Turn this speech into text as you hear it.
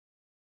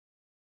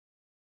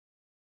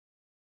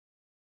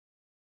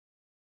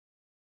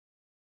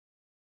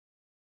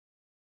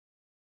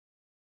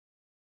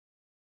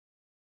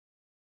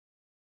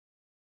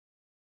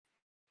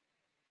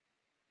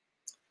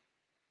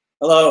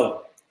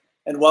Hello,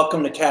 and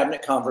welcome to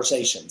Cabinet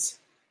Conversations.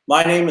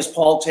 My name is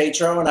Paul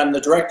Tatro, and I'm the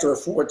director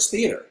of Ford's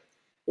Theater.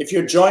 If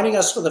you're joining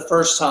us for the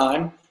first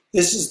time,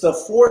 this is the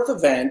fourth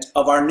event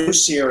of our new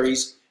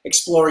series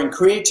exploring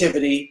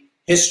creativity,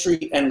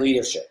 history, and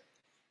leadership.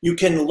 You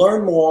can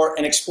learn more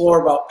and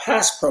explore about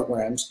past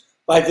programs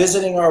by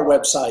visiting our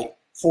website,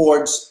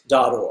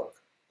 fords.org.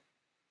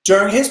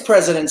 During his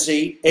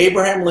presidency,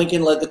 Abraham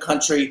Lincoln led the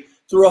country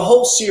through a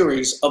whole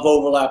series of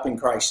overlapping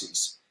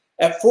crises.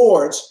 At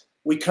Ford's,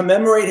 we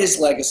commemorate his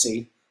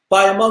legacy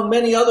by, among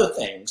many other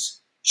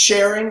things,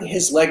 sharing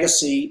his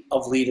legacy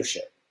of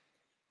leadership.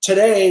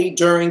 Today,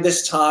 during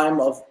this time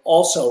of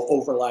also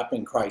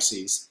overlapping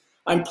crises,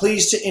 I'm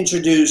pleased to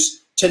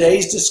introduce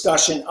today's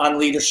discussion on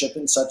leadership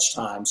in such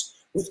times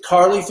with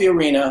Carly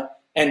Fiorina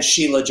and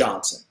Sheila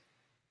Johnson.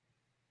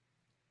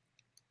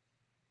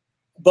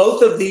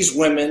 Both of these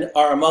women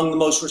are among the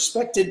most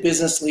respected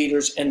business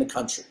leaders in the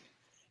country.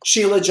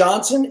 Sheila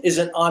Johnson is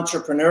an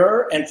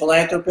entrepreneur and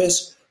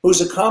philanthropist whose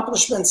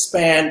accomplishments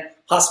span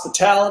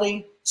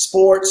hospitality,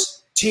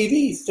 sports,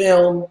 TV,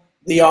 film,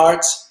 the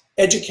arts,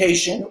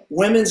 education,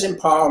 women's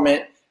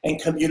empowerment,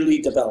 and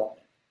community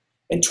development.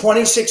 In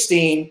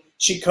 2016,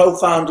 she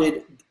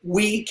co-founded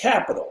We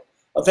Capital,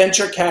 a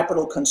venture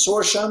capital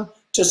consortium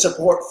to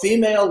support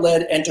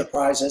female-led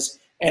enterprises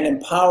and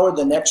empower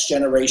the next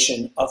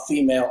generation of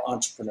female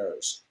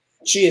entrepreneurs.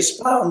 She is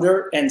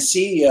founder and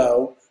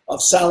CEO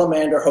of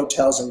Salamander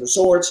Hotels and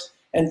Resorts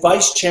and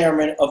vice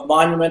chairman of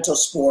Monumental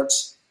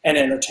Sports and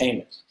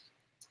Entertainment.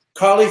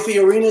 Carly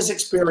Fiorina's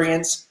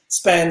experience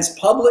spans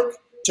public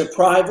to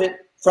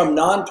private, from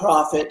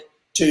nonprofit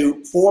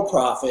to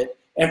for-profit,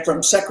 and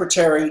from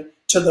secretary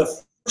to the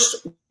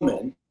first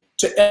woman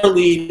to ever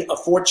lead a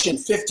Fortune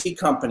 50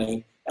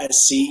 company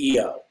as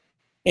CEO.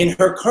 In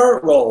her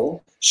current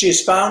role, she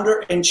is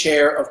founder and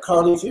chair of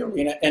Carly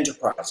Fiorina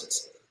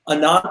Enterprises, a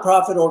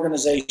nonprofit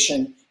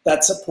organization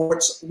that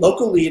supports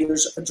local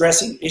leaders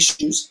addressing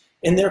issues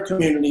in their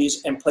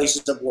communities and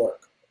places of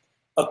work,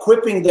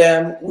 equipping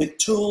them with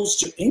tools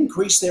to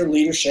increase their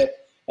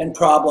leadership and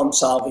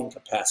problem-solving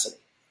capacity.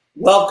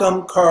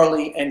 Welcome,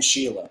 Carly and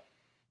Sheila.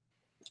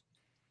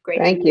 Great.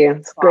 Thank you.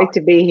 It's great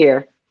to be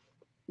here.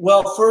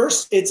 Well,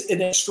 first, it's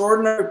an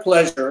extraordinary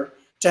pleasure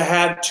to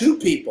have two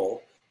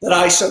people that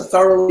I so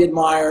thoroughly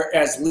admire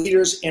as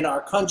leaders in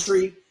our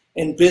country,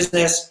 in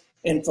business,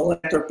 in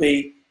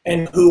philanthropy,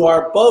 and who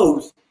are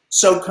both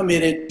so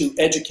committed to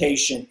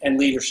education and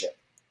leadership.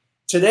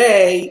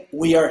 Today,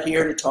 we are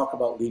here to talk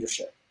about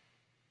leadership.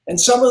 And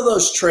some of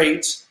those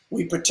traits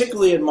we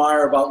particularly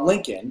admire about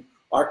Lincoln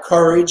are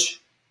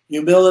courage,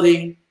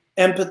 humility,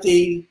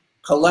 empathy,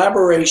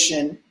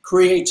 collaboration,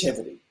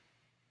 creativity.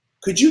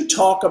 Could you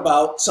talk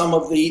about some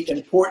of the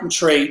important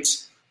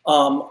traits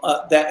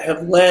that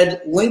have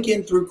led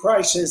Lincoln through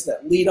crisis,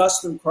 that lead us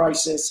through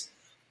crisis?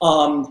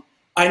 I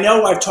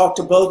know I've talked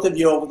to both of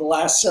you over the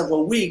last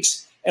several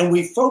weeks, and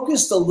we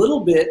focused a little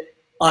bit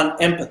on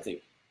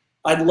empathy.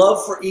 I'd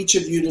love for each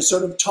of you to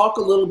sort of talk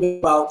a little bit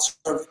about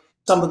sort of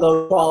some of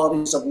those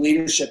qualities of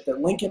leadership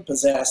that Lincoln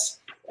possessed,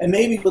 and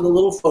maybe with a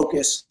little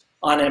focus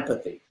on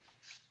empathy.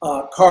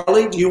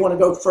 Carly, do you want to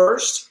go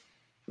first?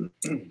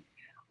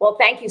 Well,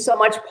 thank you so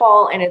much,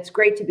 Paul, and it's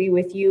great to be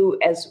with you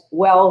as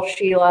well,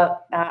 Sheila.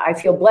 I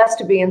feel blessed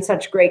to be in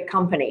such great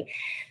company.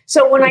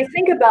 So when I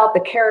think about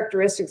the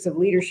characteristics of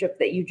leadership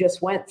that you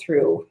just went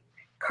through,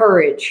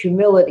 courage,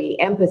 humility,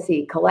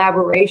 empathy,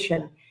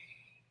 collaboration,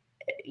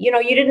 you know,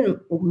 you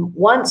didn't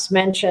once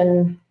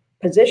mention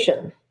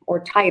position or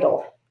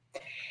title.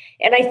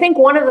 And I think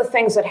one of the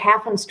things that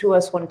happens to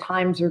us when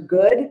times are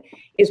good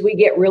is we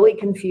get really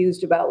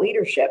confused about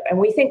leadership. And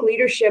we think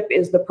leadership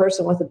is the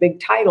person with a big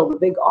title, the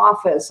big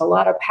office, a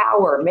lot of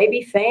power,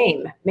 maybe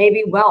fame,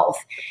 maybe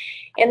wealth.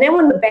 And then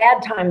when the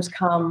bad times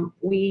come,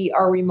 we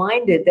are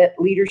reminded that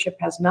leadership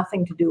has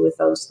nothing to do with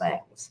those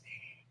things.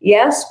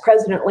 Yes,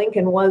 President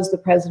Lincoln was the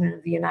president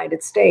of the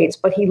United States,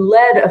 but he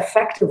led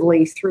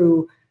effectively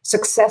through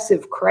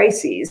successive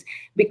crises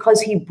because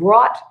he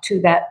brought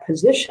to that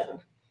position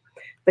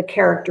the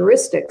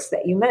characteristics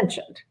that you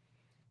mentioned,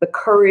 the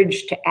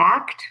courage to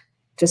act,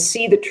 to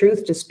see the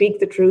truth, to speak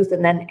the truth,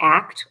 and then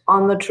act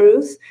on the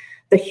truth,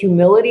 the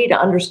humility to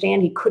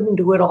understand he couldn't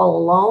do it all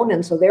alone,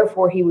 and so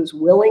therefore he was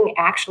willing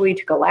actually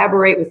to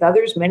collaborate with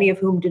others, many of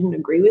whom didn't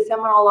agree with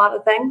him on a lot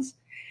of things.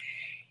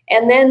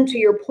 And then to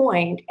your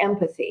point,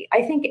 empathy.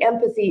 I think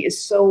empathy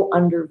is so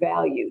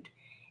undervalued,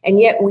 and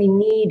yet we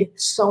need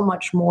so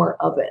much more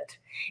of it.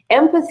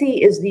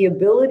 Empathy is the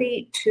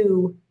ability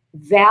to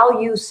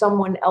value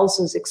someone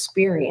else's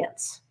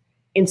experience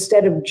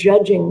instead of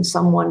judging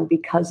someone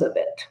because of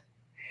it.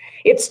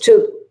 It's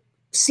to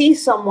see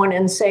someone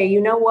and say,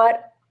 you know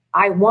what,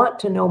 I want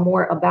to know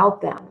more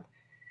about them,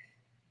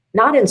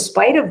 not in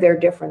spite of their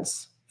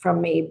difference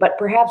from me, but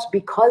perhaps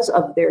because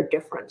of their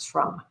difference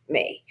from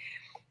me.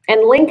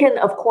 And Lincoln,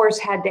 of course,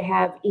 had to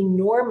have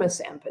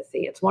enormous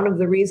empathy. It's one of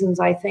the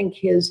reasons I think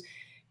his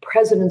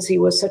presidency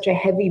was such a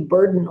heavy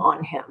burden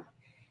on him,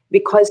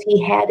 because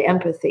he had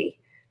empathy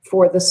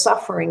for the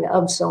suffering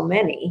of so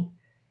many,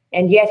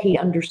 and yet he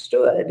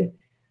understood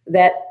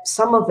that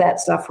some of that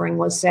suffering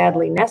was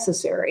sadly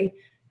necessary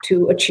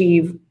to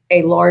achieve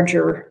a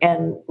larger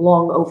and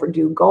long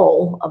overdue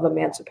goal of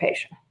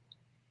emancipation.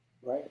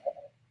 Right,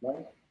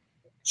 right.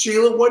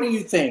 Sheila, what do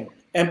you think?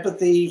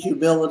 Empathy,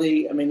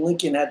 humility. I mean,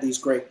 Lincoln had these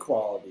great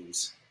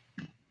qualities.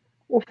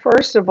 Well,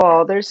 first of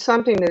all, there's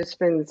something that's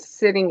been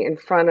sitting in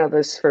front of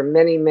us for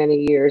many,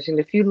 many years. And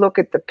if you look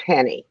at the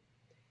penny,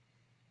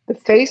 the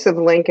face of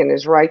Lincoln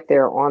is right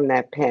there on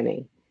that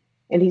penny.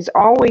 And he's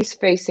always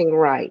facing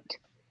right.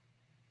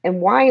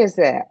 And why is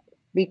that?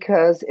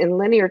 Because in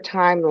linear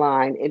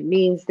timeline, it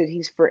means that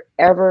he's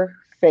forever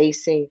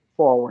facing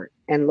forward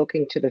and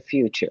looking to the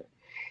future.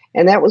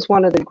 And that was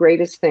one of the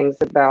greatest things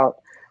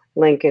about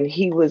Lincoln.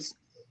 He was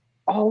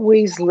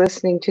always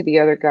listening to the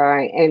other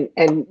guy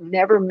and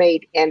never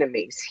made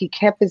enemies. He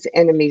kept his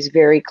enemies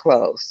very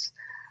close.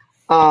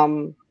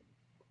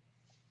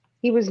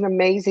 He was an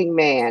amazing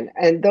man.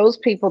 And those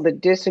people that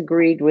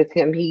disagreed with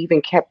him, he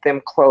even kept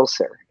them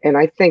closer. And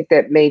I think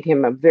that made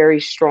him a very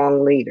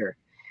strong leader.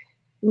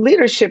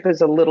 Leadership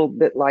is a little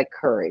bit like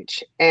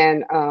courage.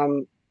 And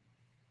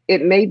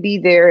it may be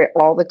there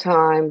all the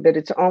time, but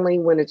it's only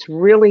when it's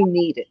really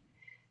needed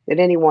that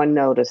anyone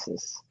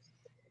notices.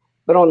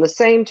 But on the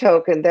same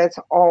token, that's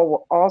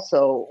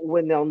also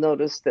when they'll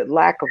notice the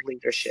lack of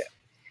leadership.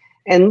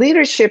 And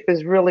leadership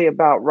is really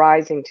about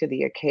rising to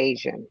the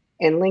occasion.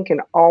 And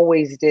Lincoln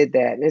always did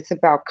that. And it's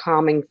about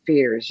calming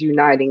fears,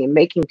 uniting, and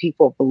making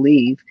people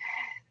believe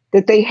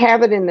that they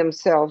have it in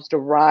themselves to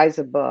rise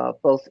above,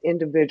 both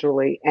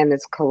individually and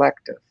as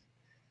collective.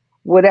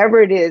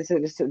 Whatever it is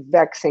that is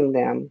vexing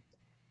them,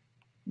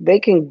 they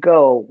can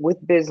go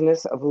with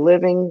business of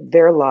living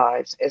their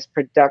lives as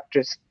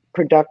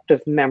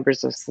productive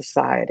members of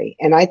society.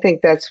 And I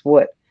think that's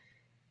what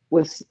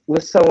was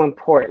so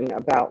important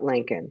about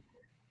Lincoln.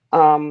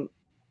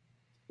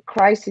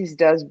 Crises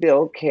does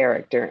build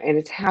character, and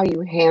it's how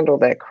you handle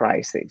that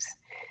crisis.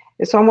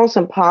 It's almost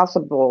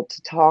impossible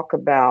to talk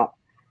about,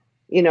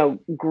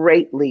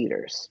 great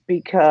leaders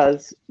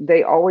because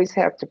they always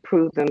have to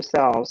prove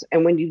themselves.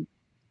 And when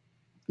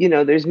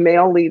there's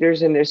male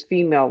leaders and there's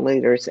female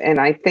leaders. And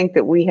I think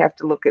that we have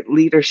to look at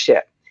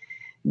leadership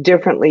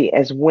differently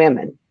as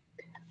women.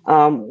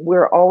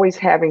 We're always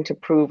having to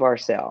prove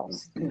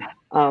ourselves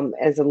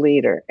as a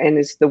leader. And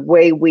it's the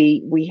way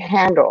we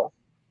handle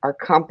our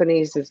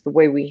companies, it's the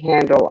way we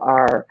handle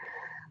our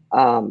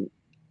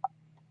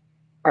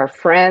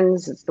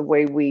friends, it's the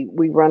way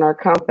we run our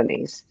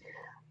companies.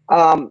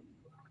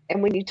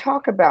 And when you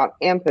talk about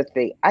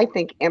empathy, I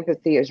think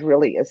empathy is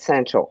really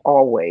essential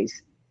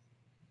always.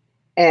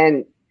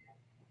 And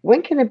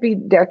when can it be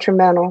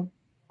detrimental?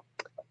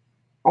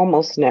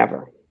 Almost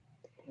never.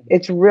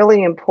 It's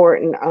really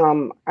important.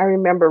 I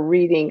remember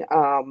reading,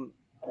 I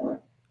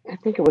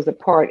think it was a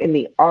part in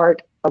The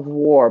Art of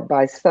War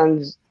by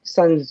Sun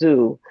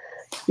Tzu.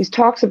 He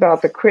talks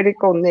about the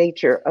critical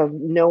nature of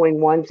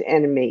knowing one's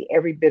enemy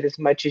every bit as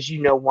much as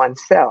you know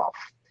oneself.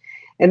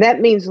 And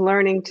that means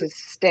learning to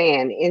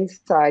stand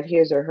inside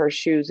his or her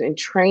shoes and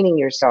training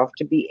yourself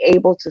to be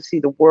able to see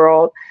the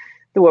world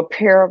through a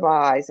pair of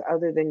eyes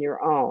other than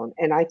your own.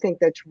 And I think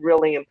that's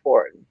really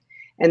important.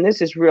 And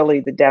this is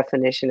really the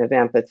definition of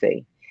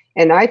empathy.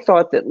 And I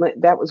thought that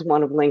that was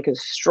one of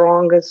Lincoln's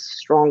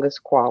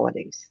strongest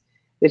qualities,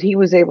 that he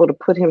was able to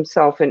put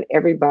himself in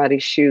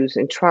everybody's shoes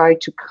and try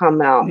to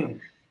come out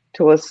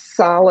to a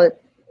solid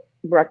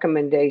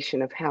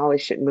recommendation of how they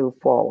should move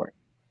forward.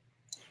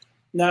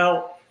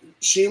 Now,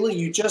 Sheila,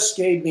 you just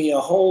gave me a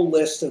whole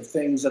list of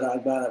things that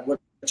I'm going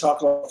to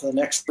talk about for the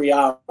next 3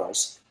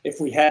 hours, if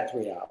we had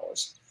 3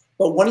 hours.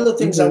 But one of the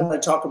things I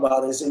want to talk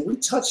about is, and we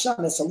touched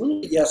on this a little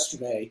bit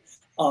yesterday,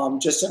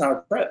 just in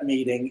our prep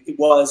meeting, it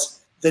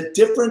was the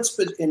difference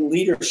in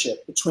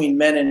leadership between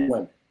men and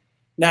women.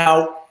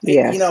 Now,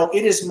 yes.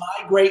 It is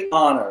my great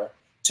honor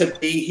to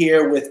be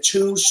here with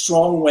two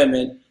strong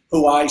women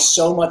who I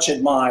so much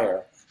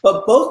admire.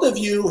 But both of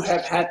you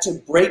have had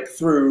to break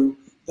through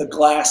the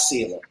glass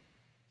ceiling.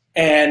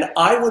 And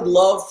I would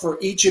love for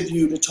each of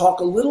you to talk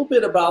a little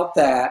bit about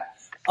that.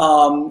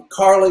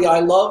 Carly, I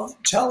love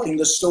telling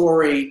the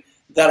story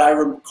that I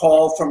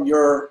recall from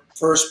your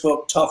first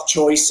book, Tough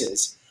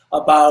Choices,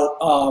 about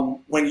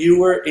when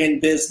you were in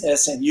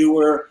business and you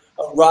were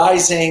a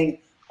rising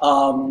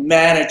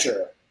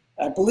manager.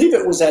 I believe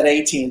it was at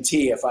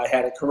AT&T, if I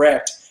had it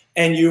correct.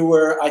 And you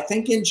were, I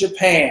think, in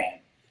Japan.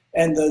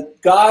 And the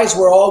guys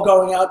were all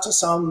going out to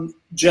some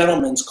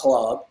gentleman's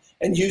club.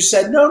 And you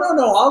said, no,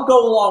 I'll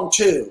go along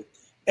too.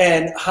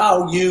 And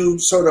how you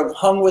sort of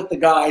hung with the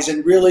guys.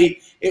 And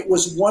really, it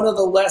was one of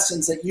the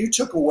lessons that you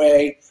took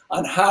away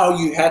on how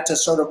you had to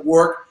sort of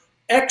work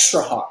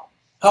extra hard.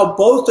 How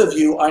both of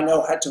you, I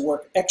know, had to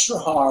work extra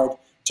hard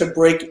to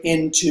break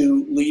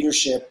into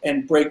leadership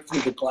and break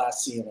through the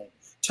glass ceiling.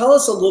 Tell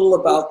us a little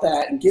about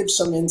that and give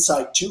some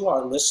insight to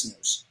our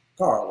listeners,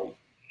 Carly.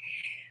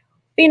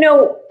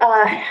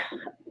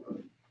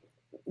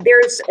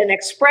 There's an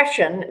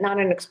expression, not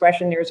an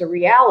expression, there's a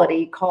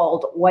reality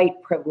called white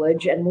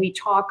privilege, and we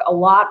talk a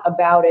lot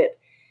about it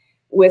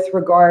with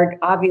regard,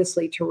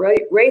 obviously, to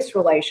race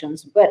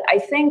relations. But I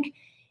think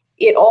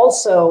it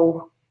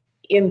also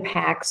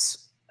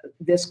impacts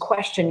this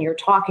question you're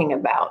talking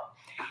about.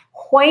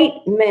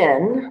 White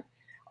men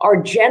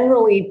are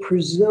generally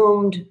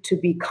presumed to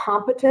be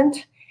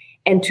competent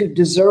and to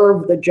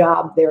deserve the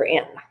job they're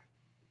in.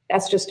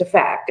 That's just a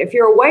fact. If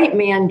you're a white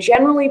man,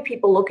 generally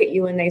people look at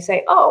you and they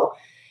say, oh,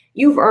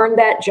 you've earned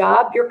that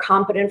job, you're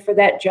competent for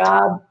that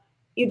job,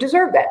 you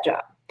deserve that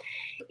job.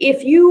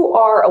 If you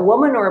are a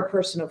woman or a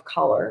person of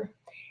color,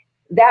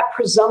 that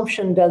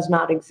presumption does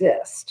not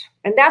exist.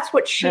 And that's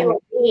what Sheila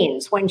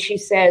means when she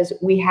says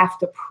we have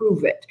to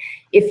prove it.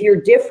 If you're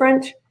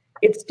different,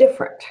 it's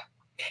different.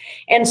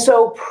 And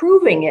so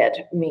proving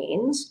it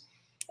means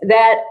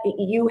that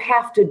you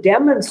have to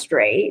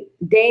demonstrate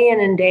day in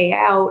and day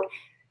out,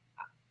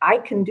 I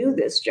can do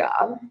this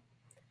job,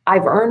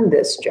 I've earned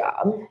this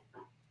job,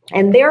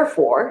 and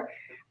therefore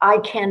I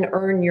can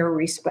earn your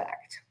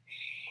respect.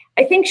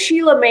 I think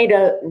Sheila made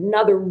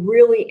another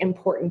really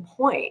important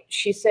point.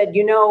 She said,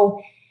 you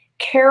know,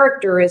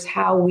 character is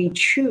how we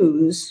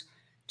choose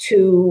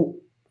to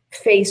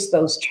face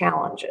those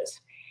challenges.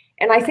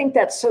 And I think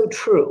that's so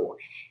true.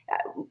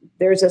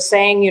 There's a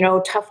saying, you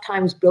know, tough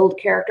times build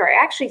character.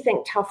 I actually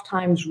think tough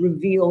times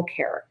reveal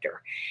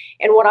character.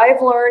 And what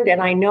I've learned,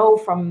 and I know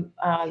from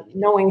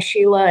knowing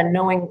Sheila and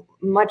knowing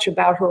much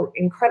about her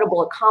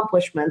incredible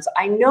accomplishments,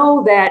 I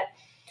know that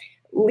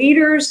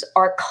leaders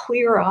are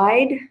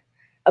clear-eyed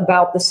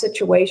about the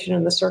situation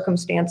and the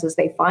circumstances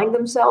they find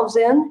themselves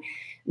in.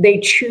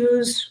 They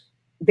choose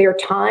their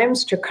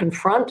times to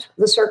confront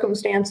the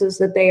circumstances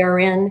that they are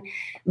in,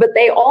 but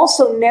they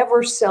also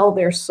never sell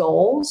their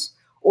souls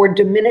or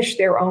diminish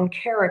their own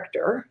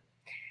character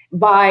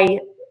by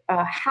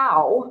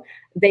how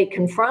they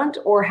confront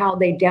or how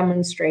they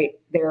demonstrate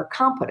their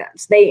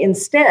competence. They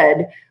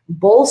instead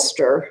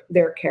bolster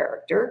their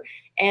character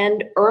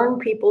and earn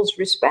people's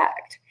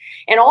respect.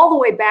 And all the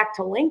way back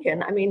to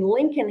Lincoln, I mean,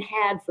 Lincoln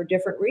had, for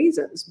different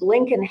reasons,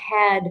 Lincoln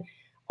had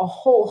a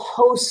whole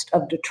host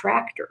of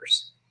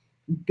detractors,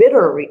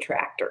 bitter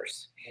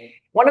retractors.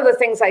 One of the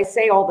things I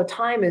say all the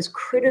time is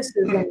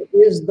criticism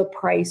is the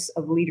price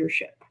of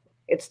leadership.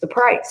 It's the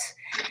price.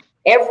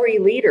 Every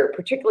leader,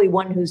 particularly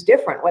one who's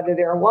different, whether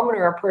they're a woman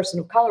or a person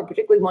of color,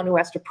 particularly one who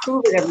has to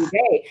prove it every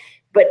day,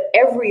 but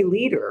every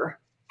leader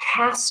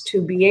has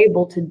to be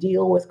able to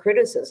deal with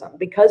criticism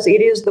because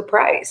it is the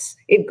price.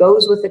 It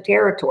goes with the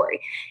territory.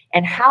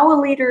 And how a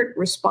leader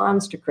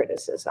responds to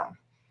criticism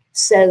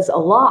says a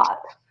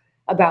lot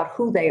about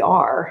who they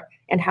are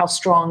and how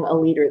strong a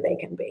leader they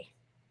can be.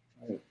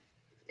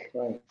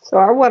 Right. So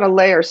I want to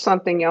layer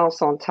something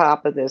else on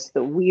top of this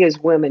that we as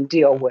women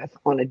deal with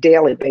on a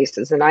daily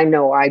basis, and I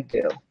know I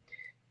do.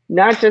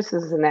 Not just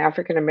as an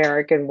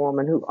African-American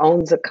woman who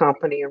owns a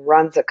company and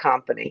runs a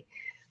company,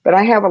 but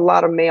I have a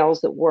lot of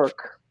males that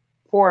work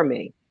for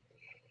me.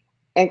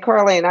 And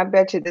Carlene, I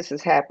bet you this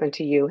has happened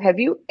to you. Have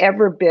you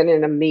ever been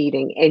in a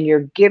meeting and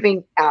you're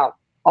giving out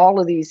all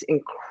of these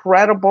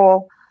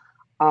incredible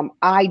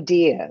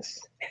ideas,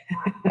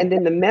 and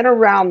then the men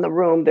around the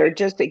room, they're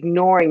just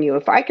ignoring you?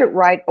 If I could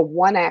write a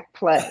one-act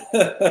play,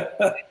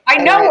 I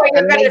know what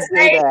you're going to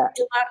say.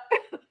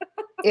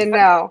 You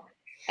know,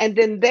 and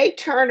then they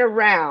turn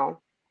around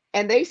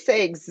and they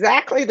say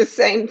exactly the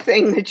same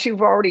thing that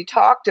you've already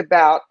talked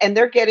about, and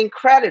they're getting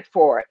credit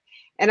for it.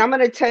 And I'm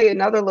going to tell you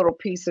another little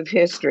piece of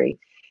history.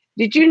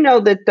 Did you know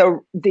that the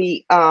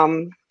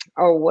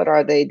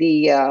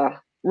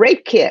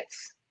rape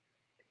kits?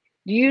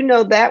 Do you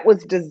know that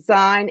was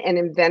designed and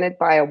invented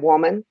by a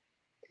woman?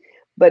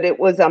 But it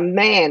was a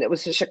man, it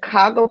was a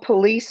Chicago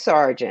police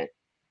sergeant,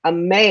 a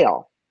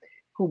male,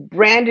 who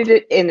branded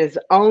it in his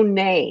own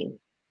name.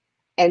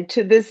 And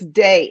to this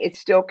day, it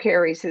still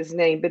carries his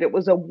name, but it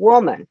was a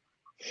woman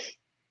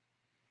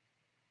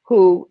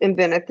who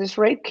invented this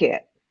rape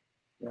kit.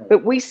 Right.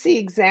 But we see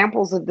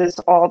examples of this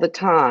all the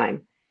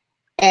time.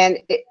 And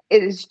it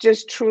is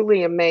just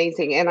truly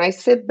amazing. And I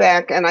sit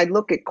back and I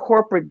look at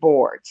corporate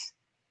boards.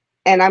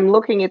 And I'm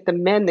looking at the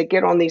men that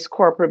get on these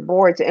corporate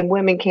boards, and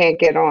women can't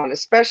get on,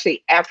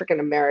 especially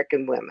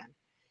African-American women.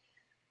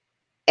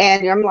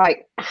 And I'm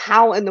like,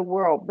 how in the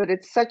world? But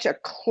it's such a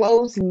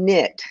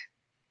close-knit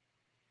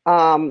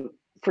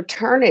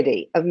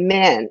fraternity of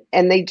men,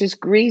 and they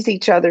just grease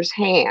each other's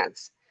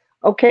hands.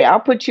 Okay, I'll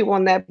put you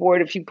on that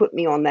board if you put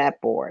me on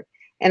that board.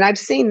 And I've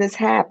seen this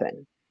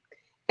happen.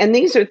 And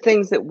these are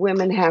things that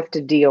women have to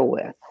deal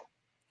with.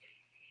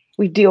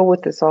 We deal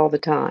with this all the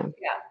time.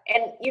 Yeah.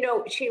 And, you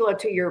know, Sheila,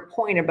 to your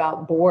point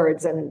about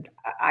boards, and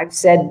I've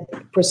said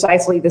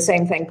precisely the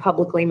same thing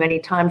publicly many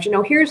times, you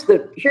know, here's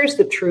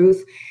the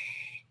truth.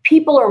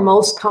 People are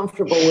most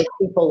comfortable with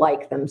people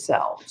like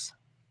themselves.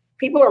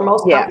 People are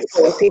most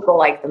comfortable with people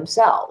like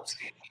themselves.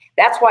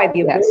 That's why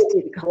the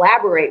ability to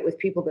collaborate with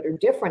people that are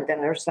different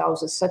than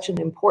ourselves is such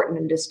an important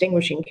and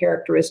distinguishing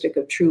characteristic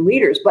of true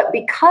leaders. But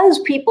because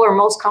people are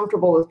most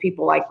comfortable with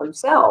people like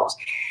themselves,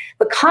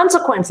 the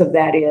consequence of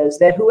that is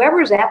that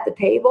whoever's at the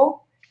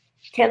table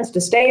tends to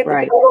stay at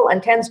the table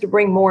and tends to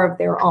bring more of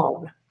their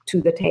own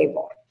to the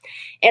table.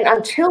 And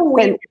until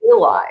we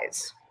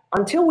realize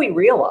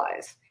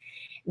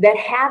that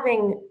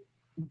having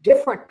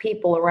different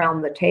people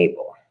around the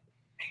table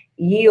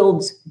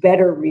yields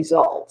better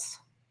results.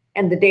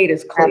 And the data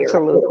is clear.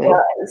 Absolutely. It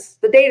does.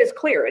 The data is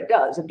clear. It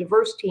does. A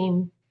diverse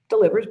team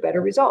delivers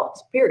better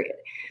results, period.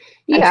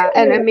 Yeah,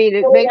 and I mean,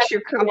 it makes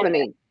your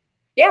company.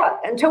 Yeah,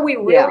 until we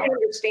really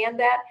understand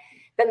that,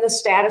 then the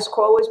status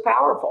quo is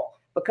powerful,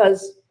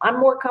 because I'm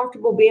more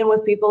comfortable being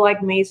with people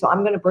like me, so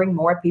I'm going to bring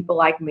more people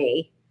like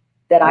me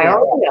that I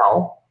already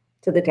know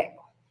to the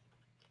table.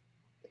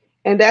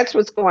 And that's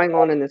what's going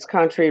on in this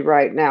country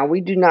right now.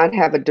 We do not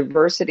have a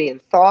diversity in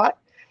thought,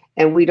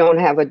 and we don't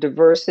have a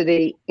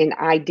diversity in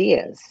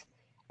ideas.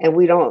 And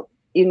we don't,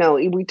 you know,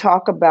 we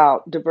talk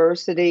about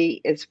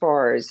diversity as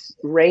far as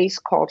race,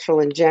 cultural,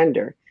 and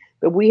gender,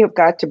 but we have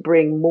got to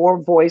bring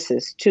more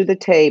voices to the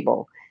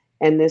table.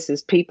 And this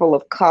is people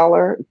of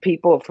color,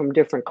 people from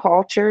different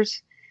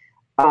cultures,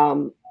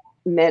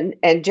 men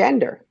and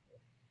gender.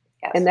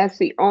 Yes. And that's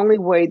the only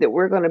way that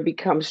we're going to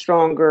become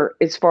stronger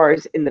as far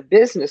as in the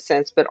business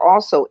sense, but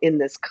also in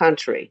this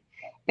country.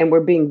 And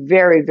we're being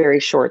very, very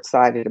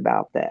short-sighted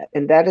about that.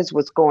 And that is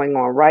what's going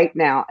on right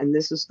now. And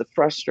this is the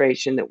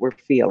frustration that we're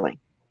feeling.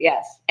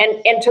 Yes.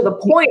 And to the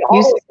point,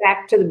 all the way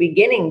back to the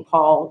beginning,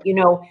 Paul, you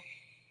know,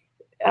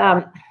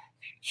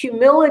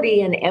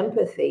 humility and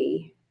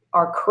empathy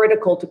are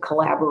critical to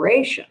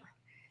collaboration.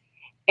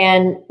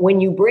 And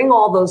when you bring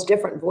all those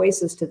different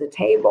voices to the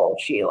table,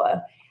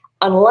 Sheila,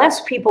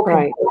 unless people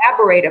can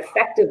collaborate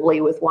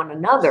effectively with one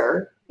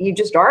another, you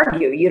just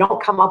argue. You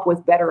don't come up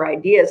with better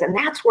ideas. And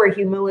that's where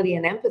humility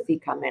and empathy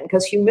come in,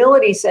 because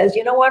humility says,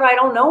 you know what, I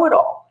don't know it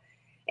all.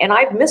 And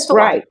I've missed a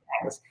lot of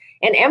things.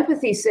 And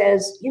empathy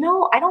says, you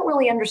know, I don't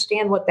really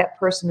understand what that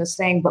person is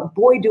saying, but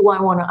boy, do I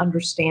want to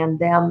understand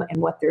them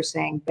and what they're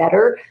saying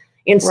better.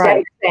 Instead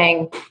of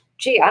saying,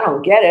 gee, I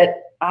don't get it.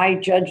 I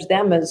judge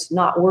them as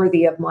not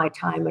worthy of my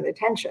time and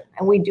attention.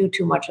 And we do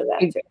too much of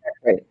that.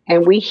 Exactly.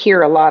 And we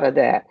hear a lot of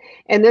that.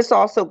 And this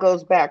also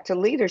goes back to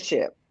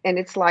leadership. And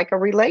it's like a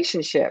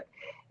relationship.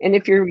 And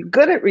if you're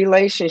good at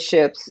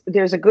relationships,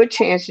 there's a good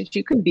chance that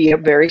you can be a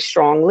very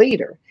strong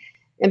leader.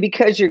 And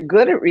because you're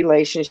good at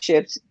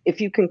relationships,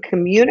 if you can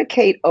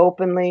communicate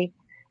openly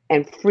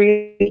and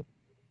freely,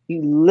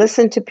 you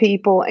listen to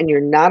people and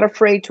you're not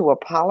afraid to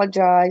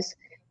apologize,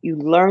 you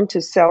learn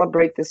to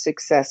celebrate the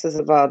successes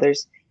of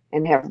others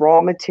and have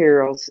raw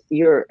materials,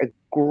 you're a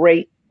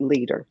great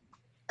leader.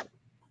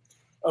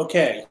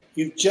 Okay,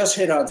 you've just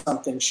hit on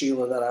something,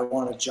 Sheila, that I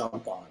want to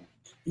jump on.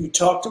 You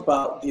talked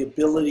about the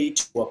ability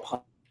to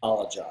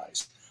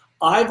apologize.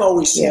 I've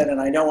always said,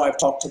 and I know I've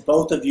talked to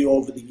both of you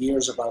over the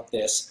years about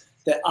this,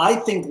 that I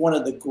think one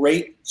of the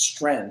great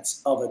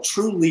strengths of a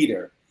true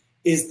leader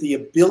is the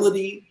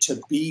ability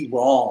to be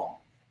wrong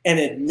and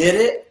admit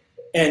it,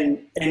 and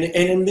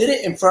admit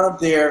it in front of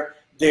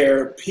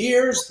their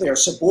peers, their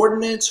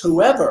subordinates,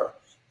 whoever,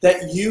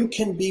 that you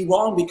can be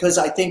wrong, because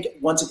I think,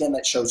 once again,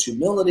 that shows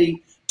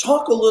humility.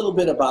 Talk a little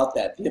bit about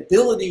that, the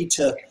ability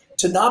to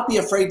not be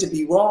afraid to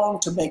be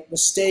wrong, to make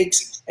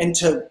mistakes, and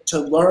to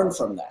learn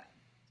from that.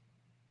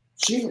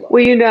 Sheila.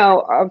 Well, you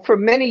know, for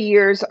many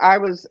years, I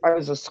was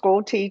a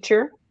school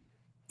teacher,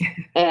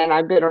 and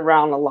I've been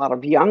around a lot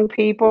of young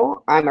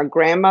people. I'm a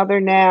grandmother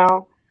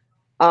now.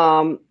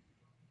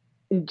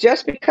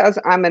 Just because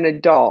I'm an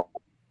adult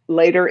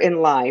later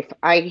in life,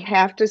 I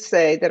have to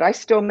say that I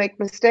still make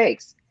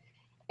mistakes.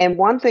 And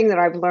one thing that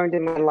I've learned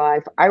in my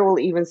life, I will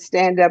even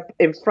stand up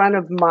in front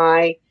of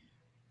my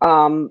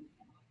own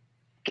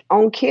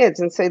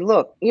kids and say,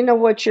 look, you know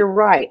what, you're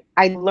right.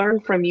 I learn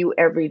from you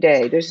every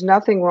day. There's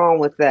nothing wrong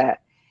with that.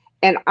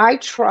 And I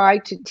try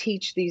to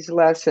teach these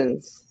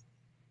lessons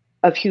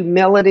of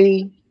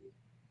humility.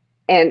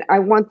 And I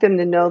want them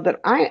to know that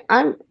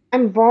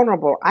I'm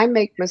vulnerable. I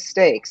make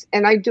mistakes.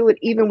 And I do it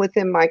even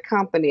within my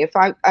company. If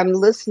I'm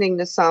listening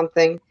to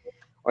something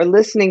or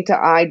listening to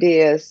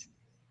ideas,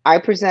 I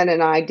present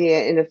an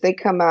idea. And if they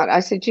come out, I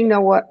said, you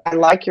know what? I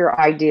like your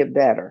idea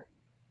better.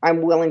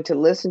 I'm willing to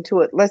listen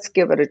to it. Let's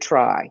give it a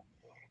try.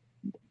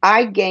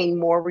 I gain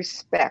more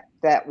respect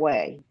that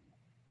way,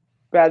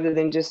 rather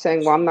than just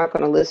saying, well, I'm not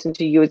going to listen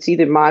to you. It's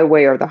either my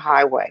way or the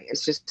highway.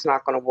 It's just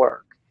not going to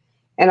work.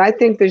 And I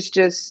think there's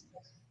just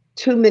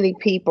too many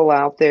people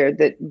out there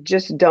that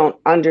just don't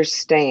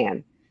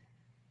understand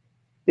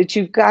that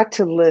you've got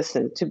to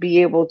listen to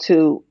be able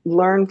to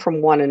learn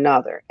from one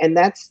another. And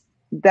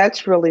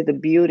that's really the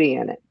beauty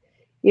in it.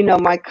 You know,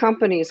 my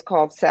company is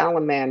called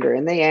Salamander,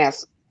 and they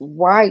ask,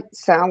 why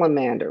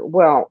Salamander?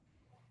 Well,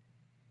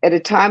 at a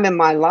time in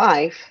my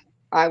life,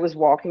 I was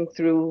walking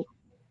through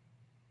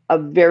a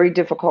very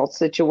difficult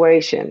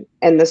situation.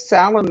 And the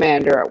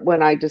Salamander,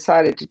 when I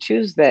decided to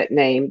choose that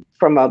name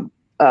from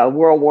a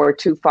World War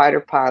II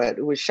fighter pilot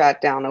who was shot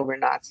down over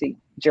Nazi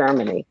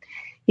Germany,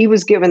 he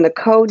was given the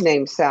code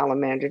name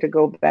Salamander to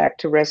go back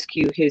to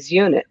rescue his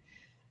unit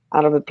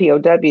out of a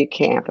POW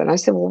camp. And I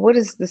said, well, what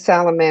does the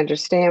Salamander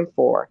stand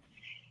for?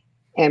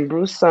 And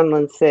Bruce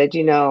Sunland said,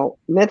 you know,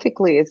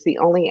 mythically, it's the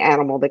only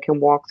animal that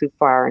can walk through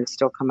fire and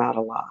still come out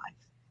alive.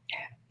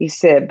 He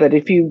said, but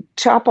if you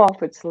chop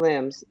off its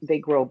limbs, they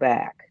grow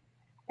back.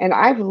 And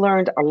I've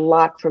learned a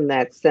lot from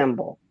that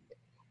symbol.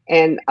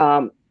 And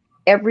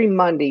every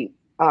Monday,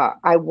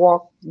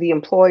 the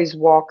employees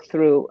walk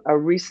through a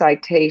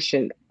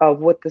recitation of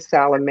what the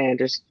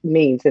salamanders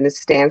means, and it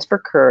stands for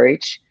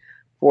courage,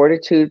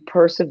 fortitude,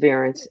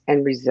 perseverance,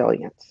 and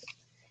resilience.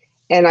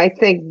 And I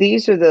think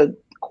these are the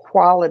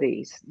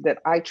qualities that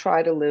I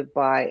try to live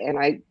by, and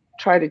I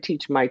try to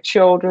teach my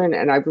children,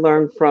 and I've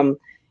learned from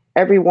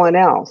everyone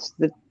else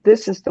that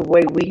this is the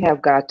way we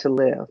have got to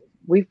live.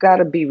 We've got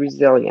to be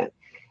resilient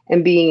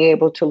and being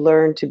able to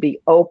learn to be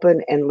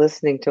open and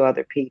listening to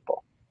other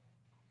people.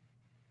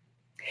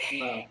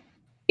 Wow.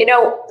 You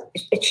know,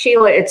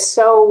 Sheila, it's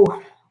so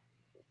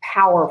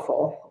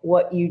powerful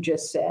what you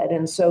just said,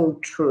 and so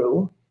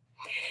true.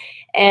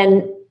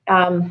 And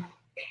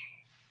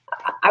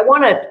I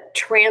want to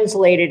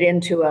translate it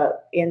into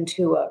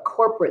a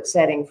corporate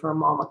setting for a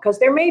moment, because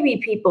there may be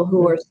people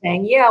who are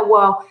saying, yeah,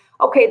 well,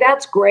 okay,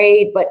 that's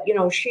great, but you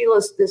know,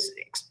 Sheila's this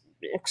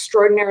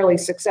extraordinarily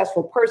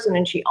successful person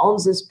and she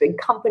owns this big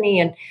company,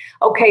 and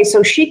okay,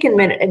 so she can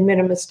admit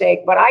a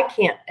mistake, but I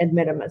can't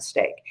admit a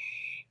mistake.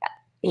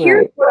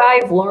 Here's what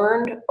I've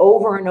learned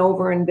over and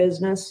over in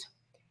business,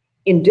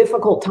 in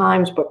difficult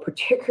times, but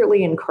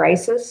particularly in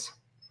crisis: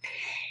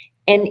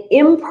 an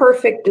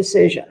imperfect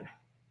decision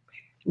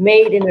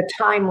made in a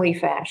timely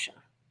fashion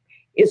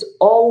is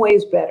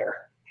always better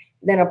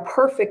than a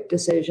perfect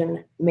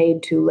decision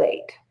made too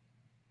late.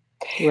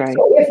 Right.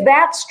 So if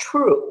that's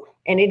true,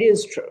 and it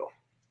is true,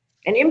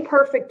 an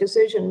imperfect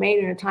decision made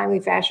in a timely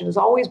fashion is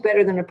always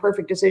better than a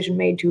perfect decision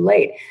made too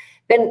late.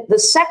 Then the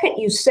second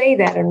you say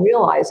that and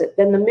realize it,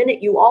 then the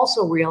minute you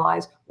also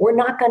realize we're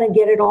not going to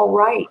get it all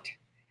right.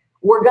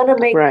 We're going to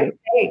make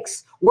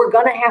mistakes. We're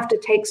going to have to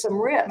take some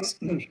risks.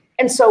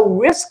 And so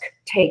risk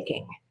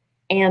taking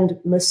and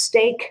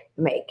mistake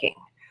making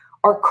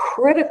are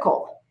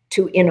critical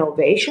to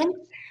innovation.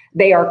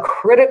 They are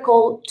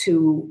critical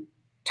to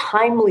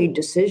timely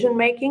decision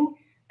making.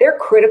 They're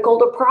critical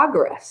to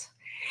progress.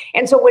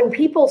 And so when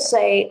people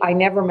say, I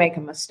never make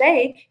a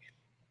mistake,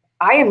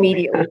 I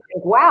immediately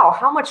think, wow,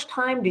 how much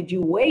time did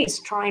you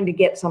waste trying to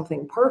get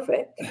something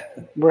perfect?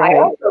 I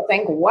also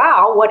think,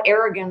 wow, what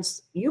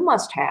arrogance you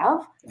must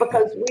have,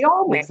 because we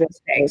all make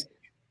mistakes.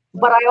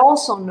 But I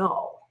also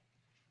know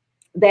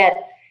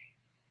that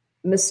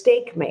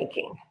mistake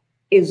making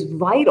is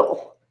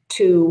vital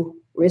to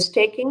risk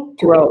taking,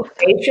 to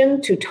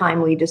innovation, to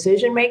timely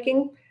decision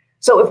making.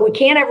 So if we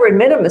can't ever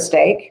admit a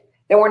mistake,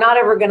 then we're not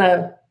ever going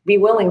to be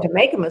willing to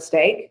make a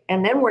mistake,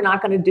 and then we're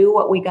not going to do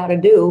what we got to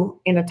do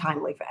in a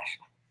timely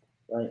fashion.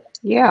 Right.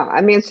 Yeah,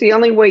 I mean, it's the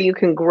only way you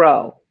can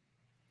grow.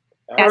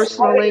 As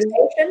an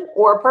organization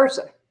or a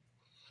person.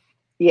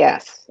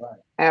 Yes,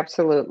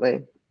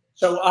 absolutely.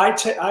 So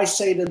I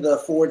say to the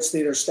Ford's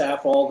Theater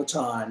staff all the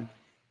time,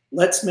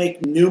 let's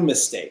make new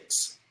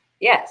mistakes.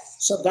 Yes.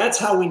 So that's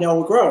how we know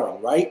we're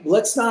growing, right?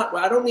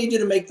 I don't need you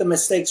to make the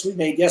mistakes we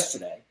made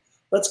yesterday.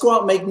 Let's go out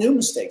and make new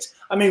mistakes.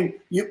 I mean,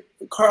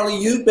 Carly,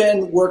 you've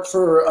worked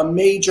for a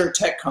major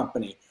tech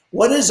company.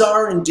 What is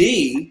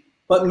R&D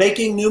but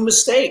making new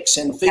mistakes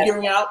and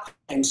figuring out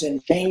things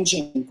and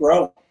changing and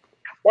growing?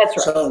 That's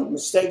right. So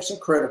mistakes are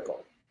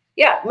critical.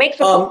 Yeah, make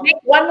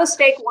one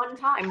mistake one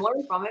time,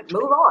 learn from it,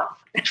 move on.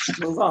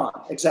 Move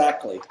on,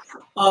 exactly.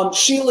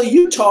 Sheila,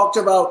 you talked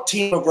about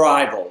team of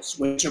rivals,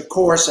 which of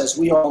course, as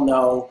we all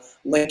know,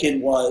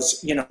 Lincoln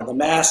was, the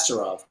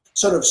master of,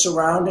 sort of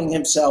surrounding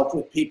himself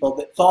with people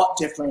that thought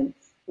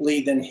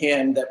differently than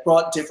him, that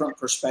brought different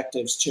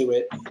perspectives to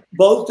it.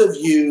 Both of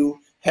you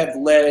have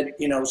led,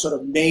 sort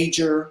of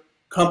major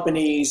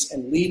companies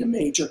and lead a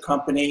major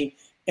company,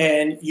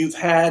 and you've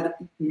had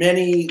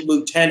many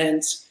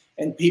lieutenants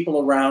and people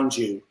around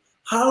you.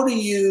 How do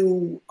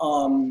you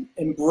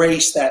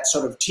embrace that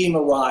sort of team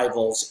of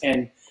rivals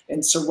and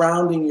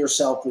surrounding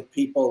yourself with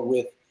people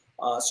with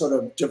sort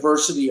of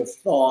diversity of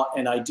thought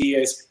and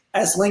ideas,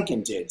 as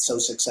Lincoln did so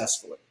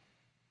successfully?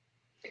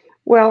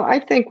 Well, I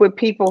think what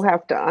people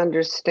have to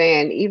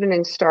understand, even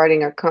in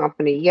starting a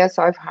company, yes,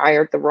 I've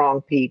hired the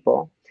wrong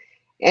people.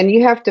 And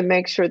you have to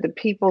make sure the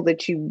people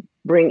that you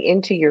bring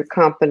into your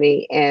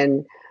company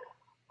and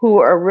who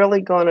are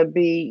really going to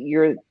be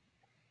your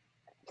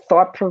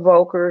thought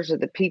provokers, or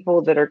the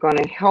people that are going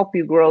to help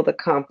you grow the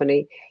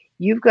company,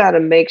 you've got to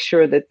make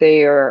sure that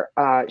they are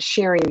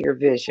sharing your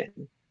vision,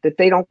 that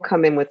they don't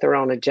come in with their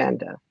own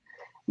agenda.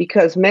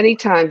 Because many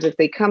times if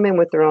they come in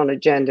with their own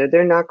agenda,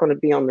 they're not going to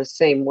be on the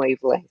same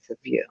wavelength of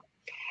you.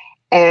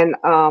 And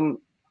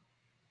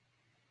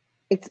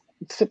it's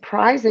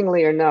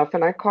surprisingly enough,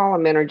 and I call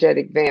them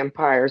energetic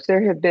vampires,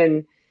 there have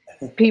been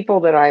people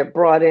that I have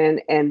brought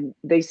in and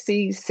they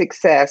see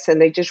success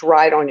and they just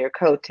ride on your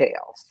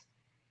coattails.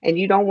 And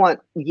you don't want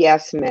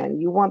yes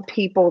men. You want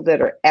people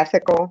that are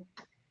ethical,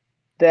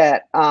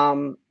 that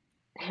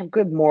have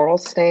good moral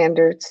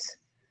standards,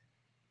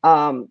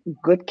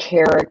 good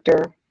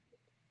character,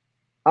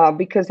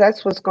 because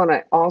that's what's going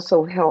to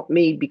also help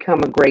me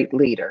become a great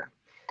leader,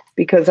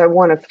 because I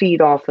want to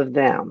feed off of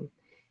them.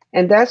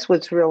 And that's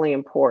what's really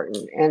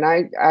important. And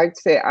I'd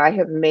say I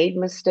have made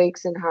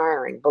mistakes in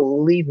hiring.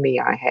 Believe me,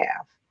 I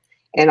have.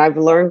 And I've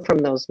learned from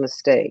those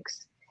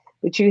mistakes.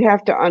 But you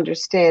have to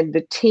understand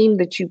the team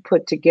that you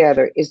put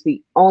together is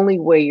the only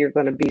way you're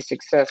going to be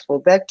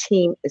successful. That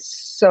team is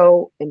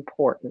so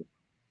important.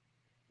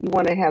 You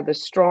want to have the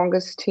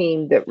strongest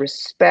team that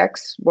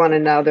respects one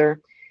another,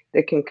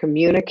 that can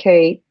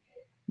communicate,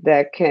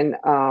 that can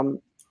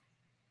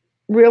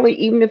really,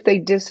 even if they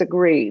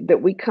disagree,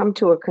 that we come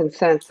to a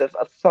consensus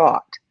of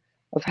thought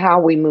of how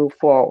we move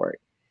forward.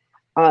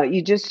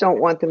 You just don't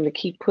want them to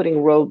keep putting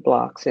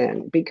roadblocks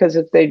in, because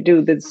if they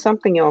do, then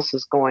something else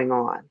is going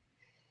on.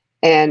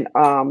 And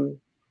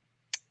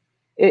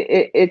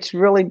it's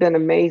really been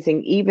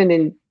amazing, even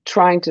in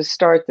trying to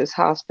start this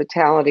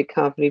hospitality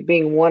company,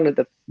 being one of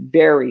the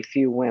very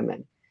few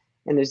women,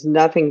 and there's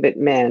nothing but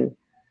men.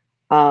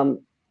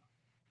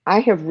 I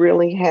have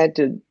really had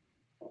to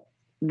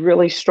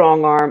really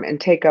strong arm and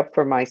take up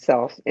for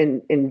myself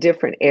in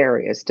different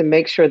areas to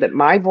make sure that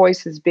my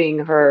voice is being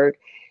heard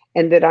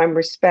and that I'm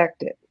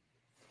respected.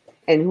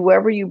 And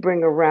whoever you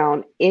bring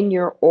around in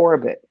your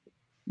orbit,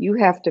 you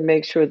have to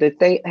make sure that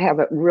they have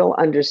a real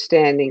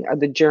understanding of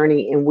the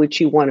journey in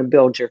which you want to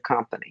build your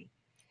company.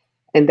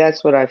 And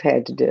that's what I've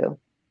had to do.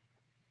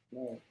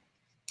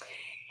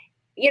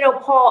 You know,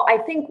 Paul, I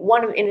think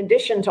in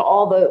addition to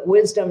all the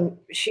wisdom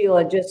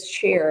Sheila just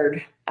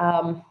shared,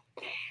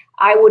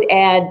 I would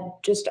add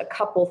just a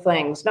couple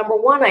things. Number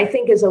one, I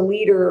think as a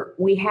leader,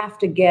 we have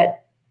to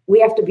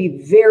be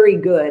very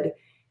good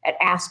at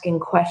asking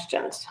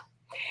questions.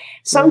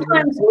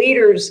 Sometimes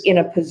leaders in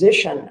a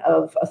position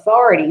of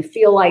authority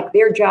feel like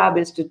their job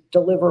is to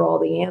deliver all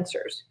the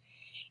answers.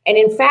 And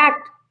in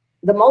fact,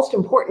 the most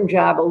important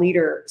job a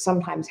leader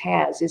sometimes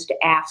has is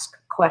to ask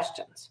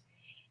questions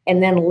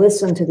and then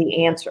listen to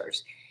the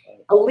answers.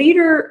 A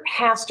leader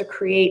has to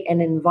create an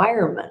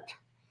environment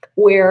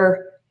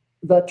where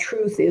the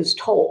truth is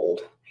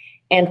told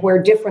and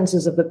where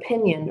differences of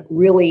opinion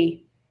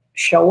really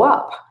show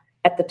up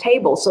at the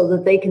table so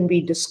that they can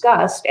be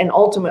discussed and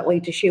ultimately,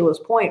 to Sheila's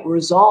point,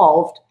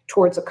 resolved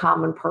towards a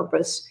common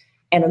purpose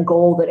and a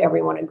goal that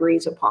everyone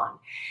agrees upon.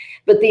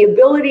 But the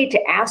ability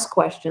to ask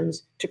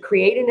questions, to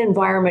create an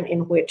environment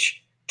in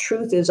which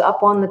truth is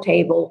up on the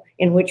table,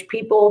 in which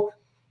people,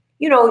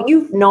 you know,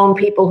 you've known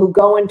people who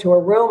go into a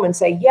room and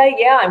say,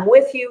 yeah, I'm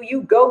with you.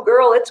 You go,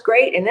 girl, it's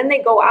great. And then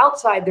they go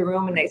outside the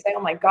room and they say,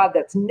 oh my God,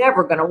 that's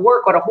never going to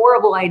work. What a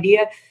horrible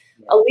idea.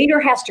 A leader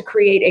has to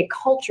create a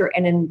culture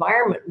and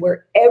environment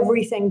where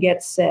everything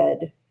gets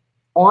said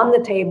on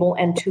the table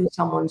and to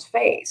someone's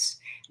face.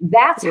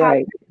 That's how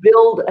you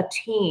build a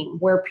team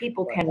where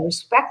people can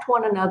respect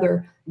one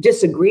another,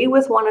 disagree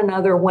with one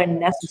another when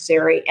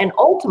necessary, and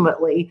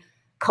ultimately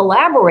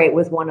collaborate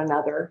with one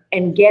another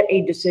and get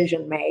a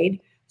decision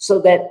made so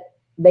that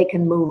they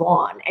can move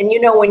on. And you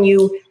know, when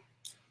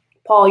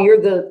Paul,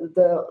 you're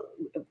the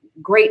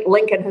great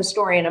Lincoln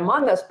historian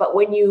among us, but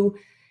when you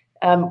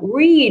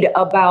read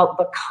about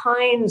the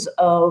kinds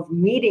of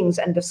meetings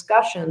and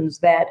discussions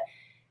that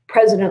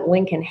President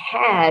Lincoln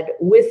had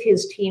with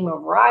his team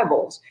of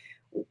rivals,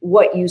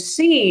 what you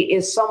see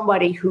is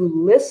somebody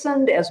who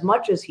listened as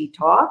much as he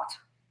talked.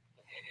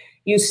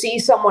 You see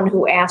someone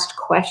who asked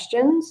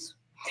questions.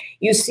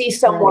 You see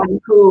someone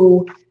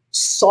who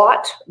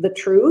sought the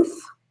truth,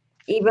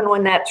 even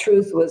when that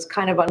truth was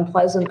kind of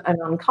unpleasant and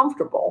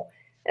uncomfortable.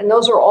 And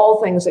those are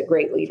all things that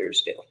great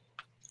leaders do.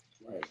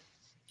 Right.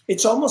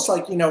 It's almost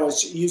like, you know,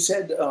 as you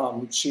said,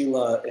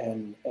 Sheila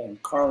and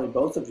Carly,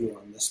 both of you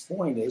on this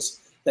point,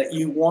 is that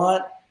you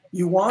want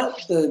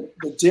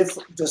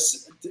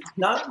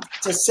not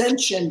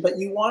dissension, but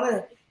you want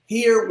to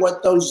hear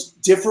what those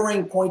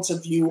differing points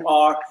of view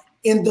are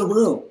in the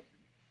room.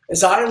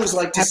 As I always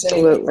like to say,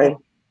 you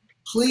know,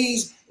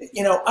 please,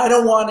 you know, I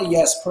don't want a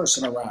yes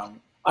person around.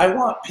 I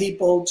want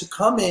people to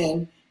come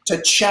in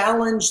to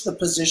challenge the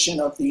position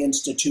of the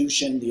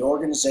institution, the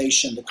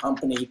organization, the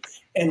company,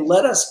 and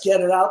let us get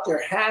it out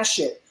there, hash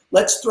it.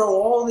 Let's throw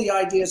all the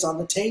ideas on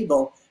the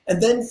table and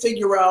then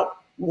figure out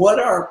what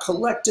our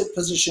collective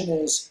position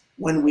is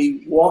when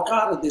we walk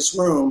out of this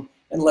room,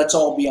 and let's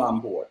all be on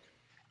board.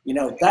 You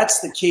know, that's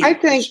the key. I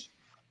think,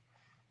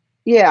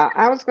 yeah,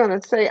 I was going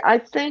to say, I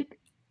think,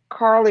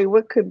 Carly,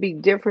 what could be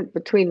different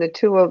between the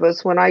two of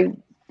us when I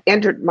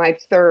entered my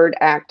third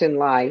act in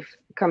life,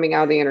 coming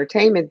out of the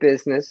entertainment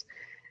business,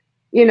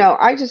 you know,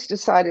 I just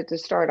decided to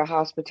start a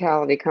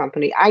hospitality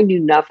company. I knew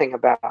nothing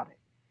about it.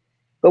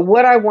 But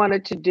what I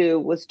wanted to do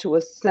was to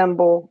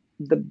assemble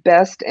the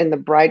best and the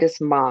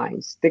brightest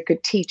minds that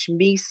could teach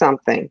me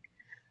something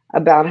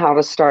about how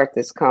to start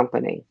this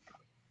company.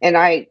 And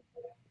I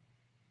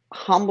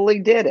humbly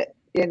did it.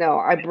 You know,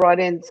 I brought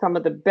in some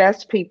of the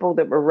best people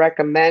that were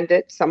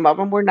recommended. Some of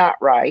them were not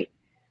right.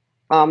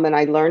 And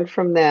I learned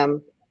from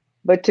them.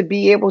 But to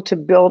be able to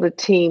build a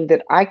team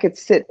that I could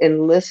sit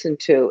and listen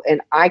to,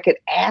 and I could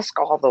ask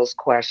all those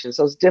questions,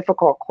 those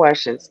difficult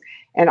questions.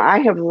 And I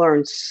have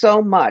learned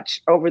so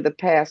much over the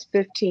past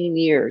 15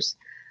 years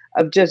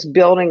of just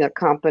building a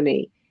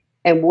company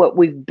and what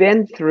we've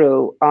been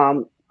through,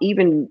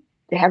 even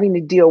having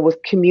to deal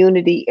with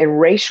community and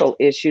racial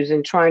issues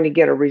and trying to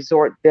get a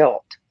resort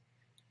built.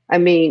 I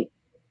mean,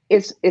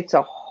 it's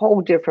a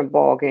whole different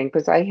ballgame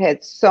because I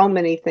had so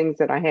many things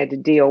that I had to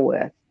deal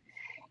with.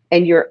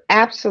 And you're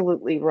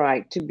absolutely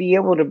right to be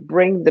able to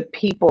bring the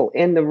people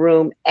in the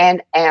room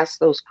and ask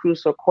those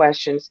crucial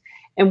questions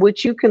and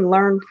which you can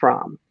learn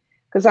from.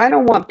 Because I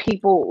don't want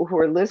people who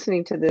are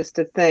listening to this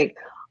to think,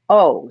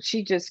 oh,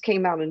 she just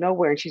came out of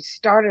nowhere and she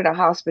started a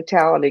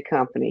hospitality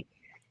company.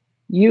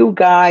 You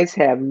guys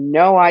have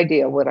no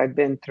idea what I've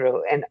been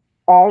through and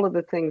all of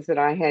the things that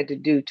I had to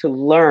do to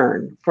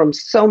learn from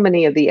so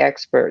many of the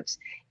experts.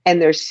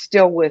 And they're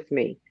still with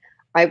me.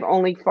 I've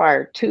only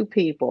fired 2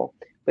 people,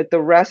 but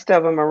the rest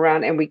of them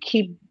around, and we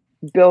keep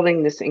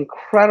building this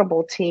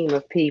incredible team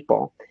of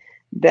people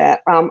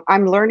that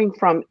I'm learning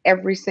from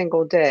every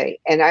single day.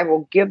 And I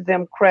will give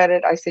them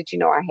credit. I said, you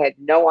know, I had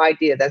no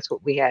idea that's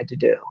what we had to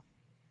do.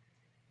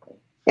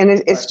 And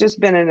it's just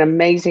been an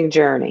amazing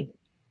journey.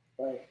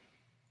 Right.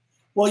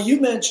 Well,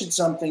 you mentioned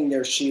something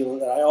there, Sheila,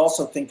 that I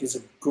also think is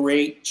a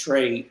great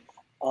trait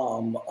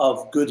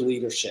of good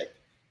leadership,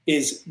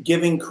 is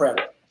giving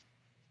credit.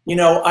 You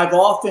know,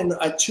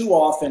 too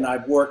often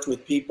I've worked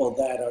with people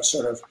that are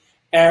sort of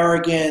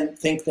arrogant,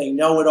 think they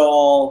know it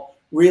all,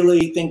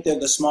 really think they're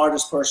the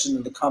smartest person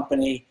in the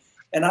company.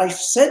 And I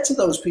said to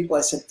those people,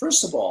 I said,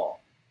 first of all,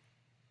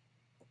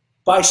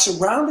 by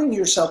surrounding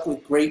yourself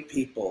with great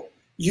people,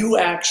 you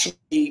actually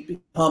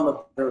become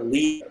a better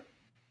leader.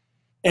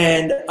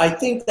 And I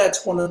think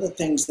that's one of the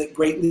things that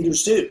great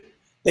leaders do.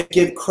 They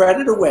give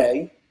credit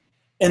away,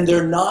 and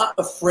they're not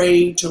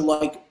afraid to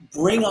like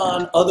bring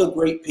on other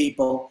great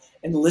people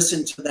and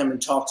listen to them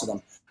and talk to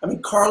them. I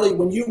mean, Carly,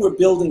 when you were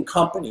building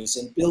companies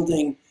and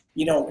building,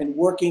 you know, and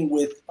working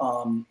with,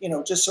 you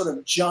know, just sort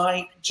of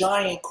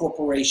giant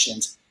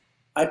corporations,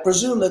 I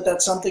presume that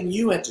that's something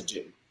you had to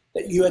do,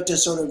 that you had to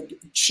sort of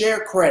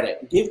share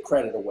credit, give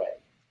credit away.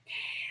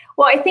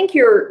 Well, I think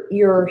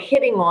you're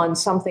hitting on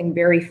something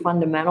very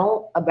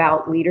fundamental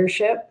about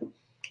leadership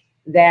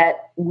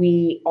that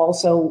we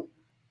also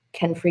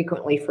can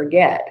frequently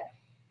forget.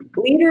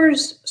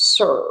 Leaders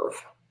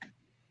serve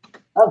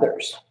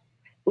others.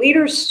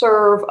 Leaders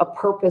serve a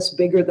purpose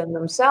bigger than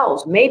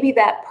themselves. Maybe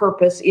that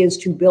purpose is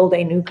to build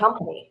a new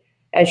company,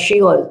 as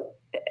Sheila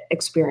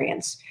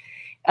experienced.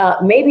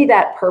 Maybe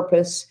that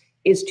purpose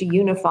is to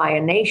unify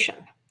a nation.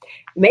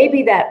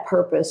 Maybe that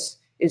purpose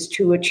is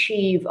to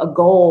achieve a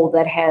goal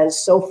that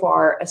has so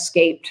far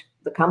escaped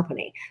the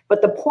company.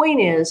 But the point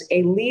is,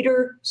 a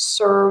leader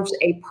serves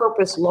a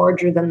purpose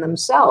larger than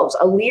themselves.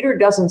 A leader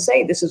doesn't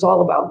say, this is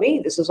all about me,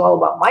 this is all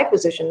about my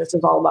position, this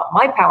is all about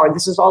my power,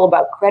 this is all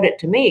about credit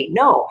to me.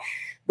 No,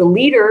 the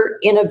leader,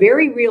 in a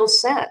very real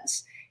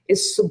sense,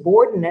 is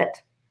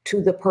subordinate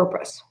to the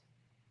purpose.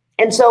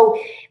 And so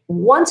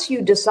once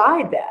you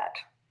decide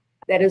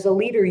that as a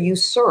leader you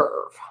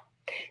serve,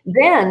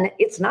 then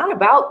it's not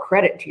about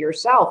credit to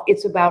yourself.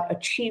 It's about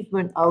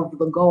achievement of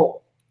the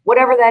goal,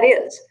 whatever that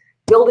is.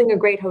 Building a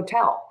great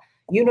hotel,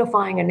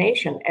 unifying a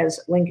nation, as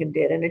Lincoln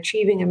did, and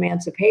achieving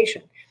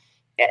emancipation,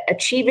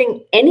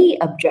 achieving any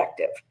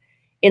objective.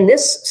 In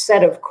this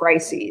set of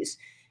crises,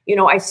 you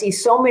know, I see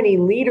so many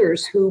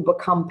leaders who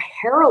become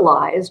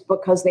paralyzed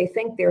because they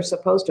think they're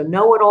supposed to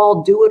know it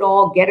all, do it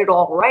all, get it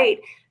all right.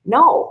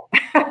 No,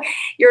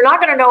 you're not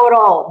going to know it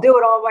all, do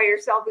it all by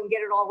yourself and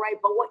get it all right.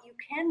 But what you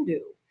can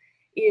do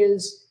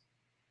is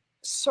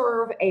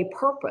serve a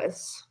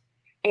purpose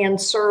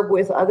and serve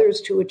with others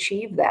to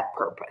achieve that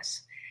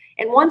purpose.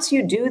 And once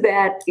you do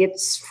that,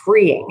 it's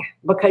freeing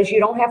because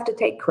you don't have to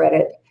take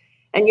credit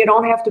and you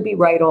don't have to be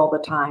right all the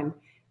time,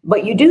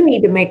 but you do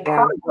need to make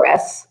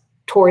progress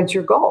towards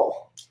your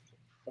goal.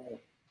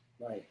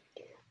 Right.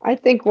 I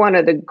think one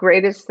of the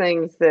greatest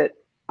things that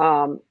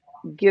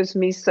gives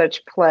me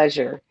such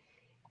pleasure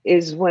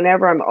is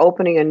whenever I'm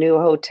opening a new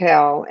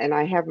hotel and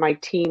I have my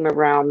team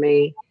around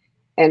me,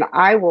 and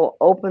I will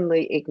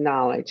openly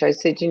acknowledge, I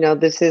said, you know,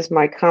 this is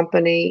my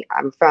company.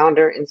 I'm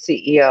founder and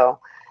CEO,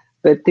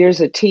 but there's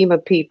a team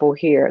of people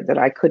here that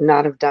I could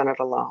not have done it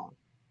alone.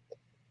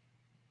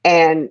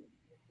 And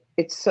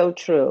it's so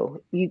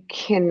true. You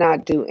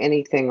cannot do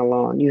anything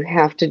alone. You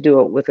have to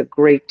do it with a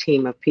great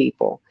team of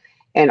people.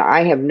 And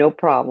I have no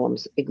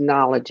problems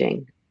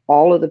acknowledging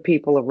all of the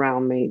people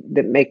around me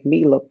that make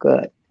me look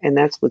good. And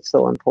that's what's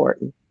so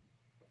important.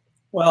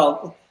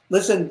 Well,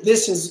 listen,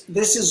 this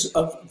is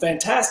a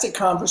fantastic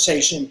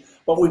conversation,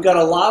 but we've got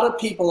a lot of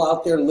people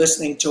out there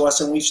listening to us,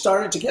 and we've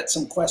started to get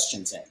some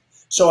questions in.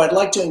 So I'd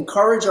like to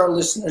encourage our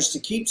listeners to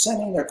keep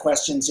sending their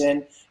questions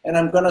in, and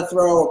I'm going to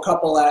throw a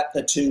couple at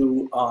the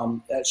two,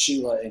 at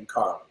Sheila and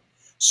Carly.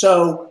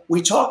 So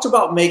we talked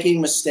about making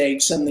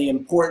mistakes and the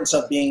importance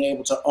of being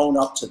able to own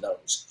up to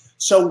those.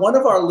 So one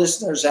of our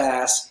listeners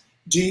asked,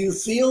 do you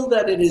feel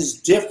that it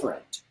is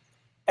different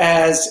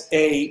as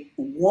a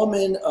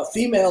woman, a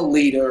female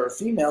leader, a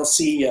female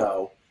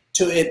CEO,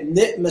 to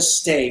admit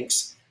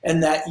mistakes,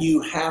 and that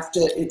you have to,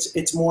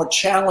 it's more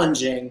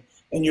challenging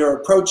and your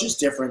approach is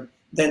different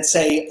than,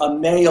 say, a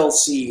male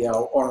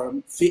CEO or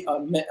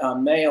a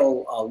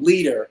male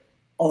leader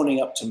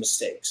owning up to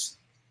mistakes?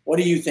 What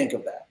do you think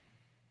of that?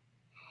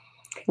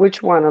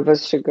 Which one of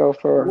us should go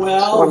first?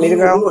 Well, Want me to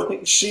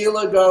go?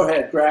 Sheila, go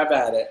ahead, grab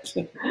at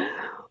it.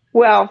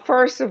 Well,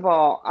 first of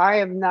all,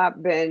 I've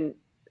been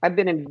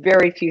in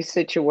very few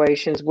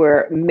situations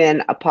where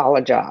men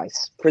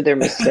apologize for their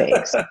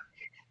mistakes.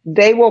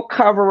 They will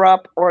cover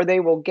up, or they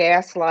will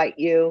gaslight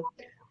you,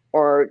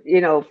 or,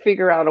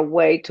 figure out a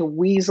way to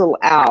weasel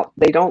out.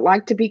 They don't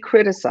like to be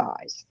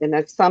criticized. And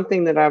that's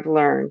something that I've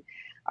learned.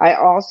 I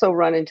also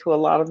run into a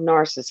lot of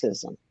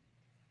narcissism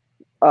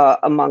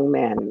among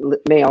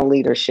male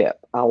leadership,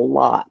 a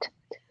lot.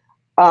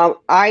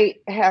 I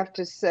have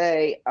to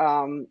say,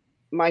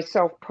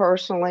 myself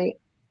personally,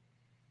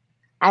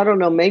 I don't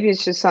know, maybe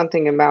it's just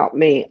something about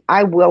me.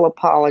 I will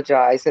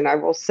apologize, and I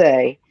will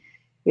say,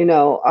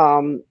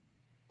 I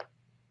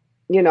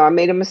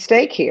made a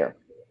mistake here.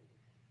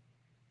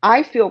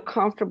 I feel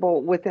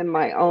comfortable within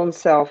my own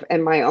self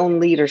and my own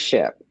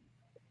leadership.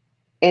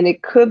 And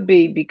it could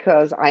be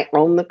because I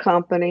own the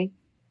company.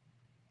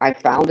 I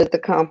founded the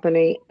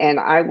company, and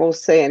I will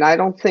say, and I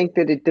don't think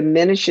that it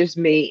diminishes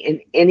me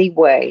in any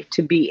way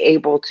to be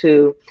able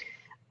to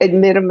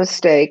admit a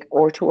mistake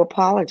or to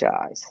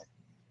apologize.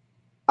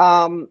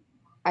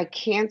 I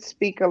can't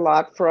speak a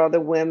lot for other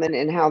women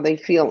and how they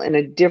feel in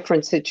a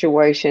different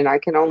situation. I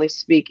can only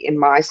speak in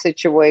my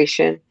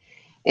situation.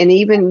 And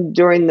even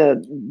during the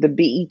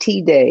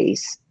BET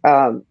days,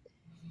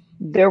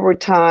 there were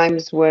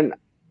times when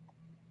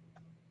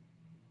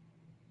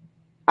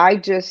I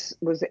just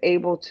was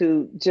able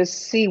to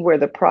just see where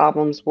the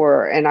problems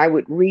were, and I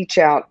would reach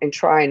out and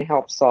try and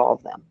help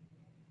solve them.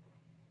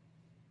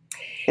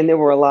 And there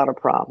were a lot of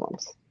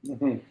problems.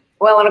 Mm-hmm.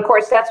 Well, and of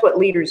course, that's what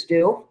leaders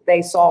do.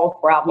 They solve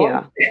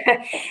problems.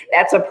 Yeah.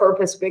 That's a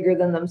purpose bigger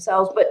than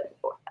themselves. But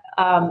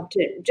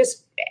to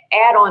just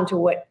add on to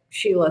what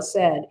Sheila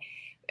said,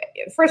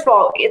 first of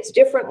all, it's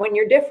different when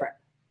you're different.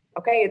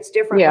 Okay, it's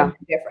different when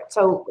you're different.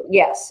 So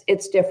yes,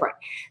 it's different.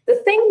 The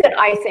thing that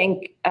I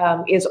think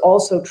is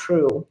also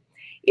true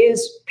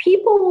is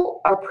people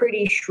are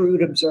pretty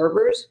shrewd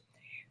observers.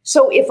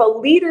 So if a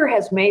leader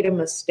has made a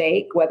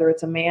mistake, whether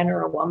it's a man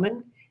or a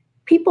woman,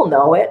 people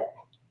know it.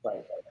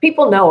 Right.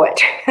 People know it.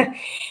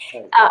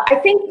 I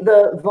think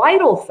the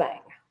vital thing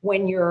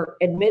when you're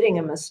admitting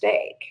a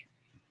mistake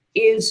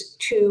is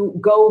to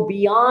go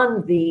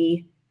beyond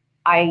the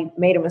I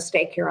made a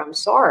mistake here, I'm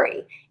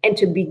sorry, and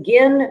to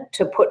begin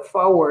to put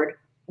forward,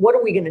 what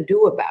are we going to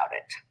do about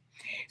it?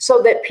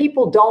 So that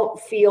people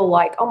don't feel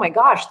like, oh my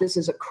gosh, this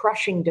is a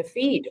crushing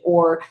defeat,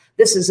 or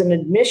this is an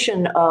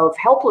admission of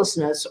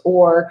helplessness,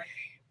 or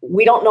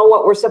we don't know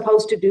what we're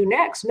supposed to do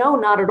next. No,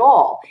 not at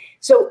all.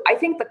 So I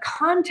think the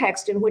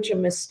context in which a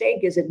mistake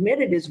is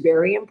admitted is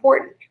very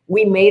important.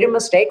 We made a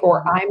mistake,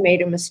 or I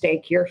made a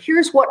mistake here.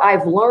 Here's what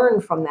I've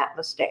learned from that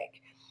mistake.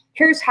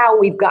 Here's how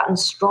we've gotten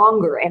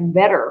stronger and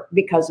better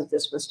because of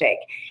this mistake.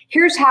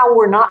 Here's how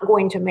we're not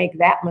going to make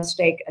that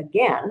mistake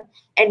again.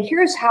 And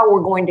here's how we're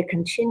going to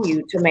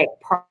continue to make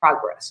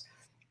progress.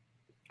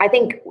 I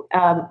think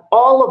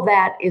all of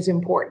that is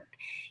important.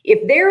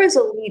 If there is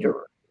a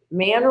leader,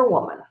 man or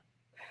woman,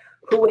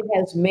 who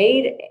has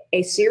made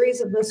a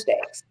series of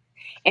mistakes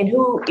and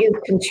who is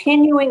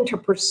continuing to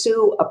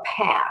pursue a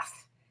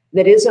path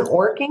that isn't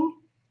working,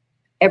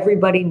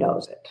 everybody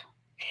knows it.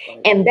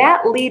 And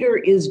that leader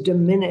is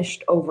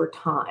diminished over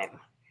time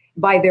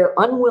by their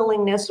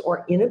unwillingness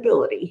or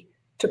inability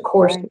to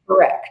course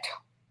correct.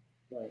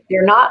 Right.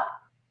 They're not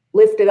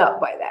lifted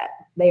up by that.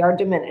 They are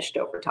diminished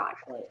over time.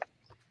 Right.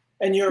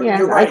 And you're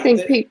right. I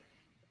think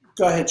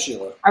go ahead,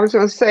 Sheila. I was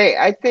going to say,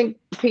 I think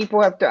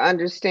people have to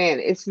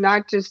understand it's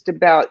not just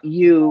about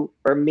you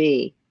or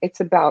me. It's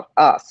about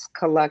us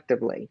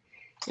collectively.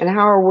 And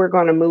how are we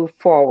going to move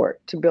forward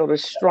to build a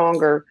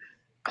stronger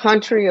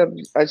country,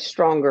 a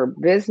stronger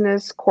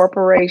business,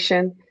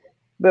 corporation,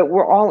 but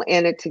we're all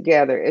in it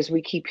together, as we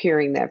keep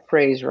hearing that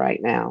phrase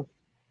right now.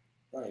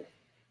 Right.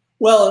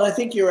 Well, and I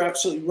think you're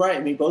absolutely right. I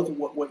mean,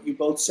 what you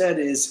both said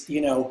is,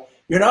 you're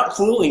not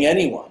fooling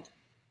anyone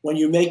when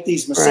you make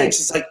these mistakes. Right.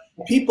 It's like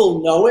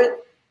people know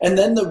it, and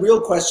then the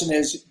real question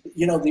is,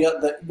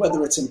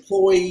 whether it's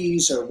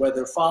employees or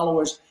whether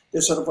followers,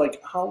 they're sort of like,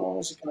 how long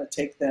is it going to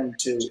take them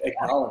to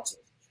acknowledge it?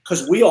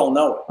 Because we all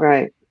know it.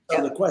 Right.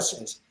 So the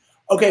question is.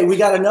 Okay, we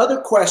got another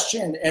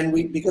question, and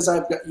because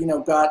I've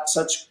got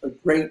such a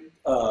great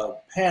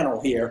panel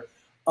here.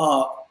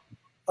 A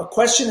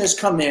question has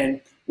come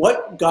in.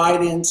 What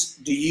guidance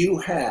do you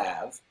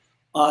have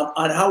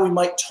on how we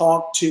might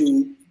talk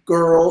to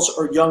girls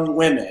or young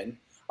women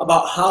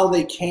about how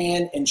they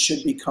can and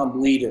should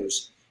become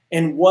leaders,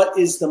 and what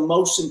is the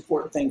most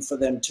important thing for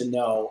them to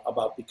know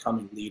about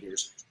becoming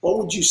leaders? What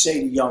would you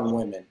say to young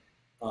women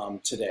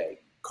today,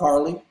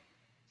 Carly?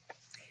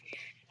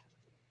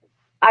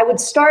 I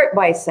would start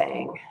by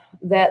saying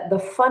that the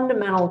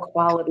fundamental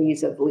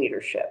qualities of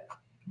leadership,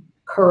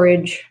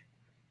 courage,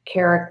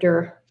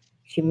 character,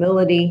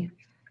 humility,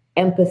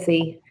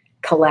 empathy,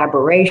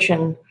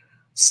 collaboration,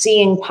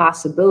 seeing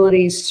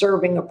possibilities,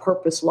 serving a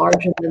purpose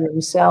larger than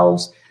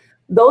themselves,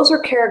 those are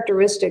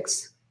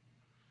characteristics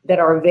that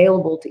are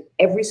available to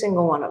every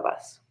single one of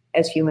us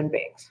as human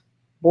beings,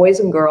 boys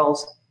and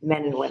girls,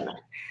 men and women.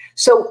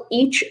 So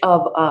each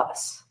of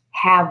us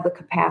have the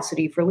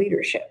capacity for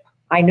leadership.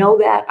 I know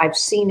that, I've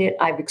seen it,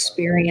 I've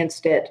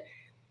experienced it.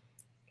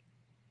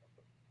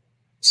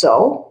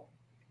 So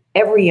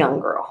every young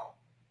girl,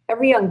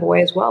 every young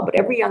boy as well, but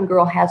every young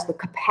girl has the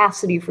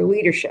capacity for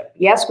leadership.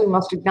 Yes, we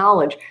must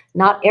acknowledge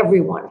not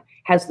everyone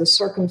has the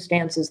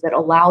circumstances that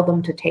allow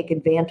them to take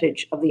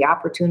advantage of the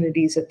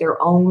opportunities that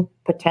their own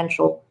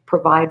potential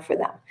provide for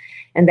them.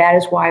 And that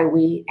is why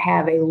we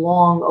have a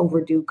long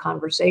overdue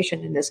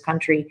conversation in this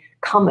country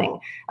coming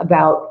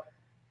about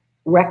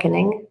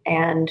reckoning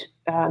and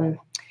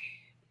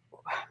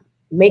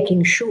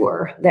making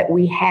sure that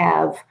we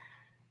have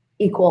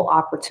equal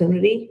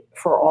opportunity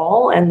for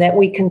all and that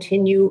we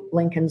continue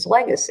Lincoln's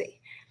legacy.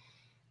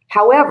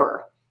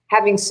 However,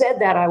 having said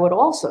that, I would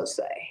also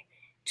say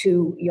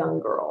to young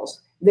girls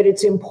that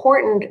it's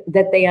important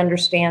that they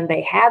understand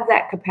they have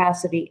that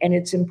capacity, and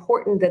it's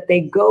important that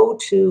they go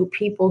to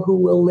people who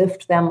will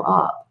lift them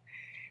up,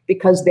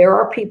 because there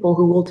are people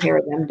who will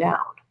tear them down.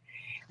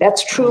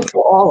 That's true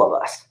for all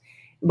of us.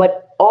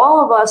 But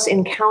all of us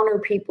encounter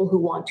people who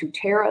want to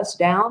tear us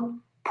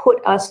down,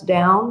 put us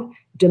down,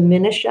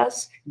 diminish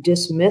us,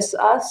 dismiss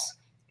us,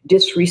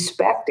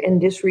 disrespect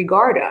and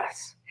disregard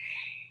us.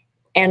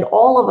 And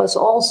all of us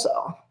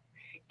also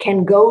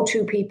can go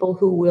to people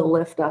who will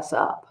lift us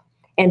up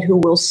and who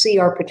will see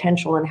our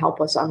potential and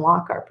help us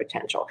unlock our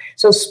potential.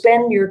 So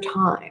spend your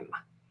time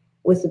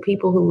with the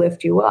people who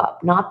lift you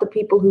up, not the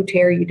people who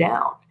tear you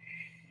down.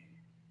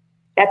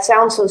 That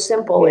sounds so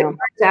simple. Yeah. It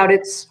turns out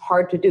it's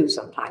hard to do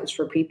sometimes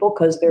for people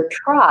because their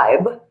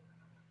tribe,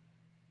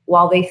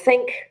 while they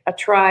think a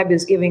tribe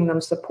is giving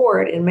them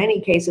support, in many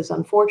cases,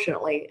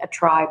 unfortunately, a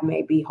tribe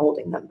may be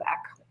holding them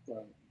back.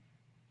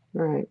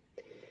 Right.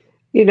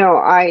 You know,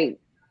 I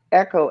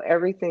echo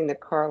everything that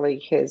Carly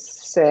has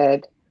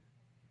said.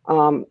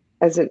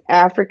 As an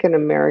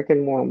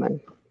African-American woman,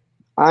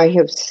 I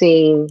have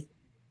seen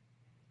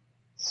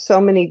so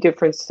many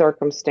different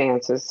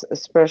circumstances,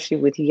 especially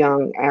with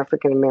young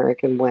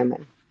African-American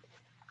women.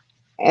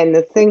 And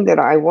the thing that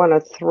I want to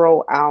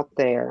throw out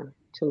there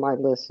to my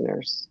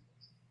listeners,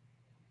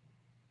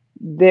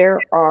 there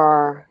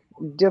are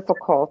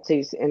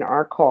difficulties in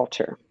our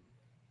culture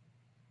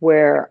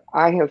where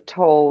I have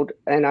told,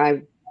 and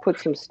I've put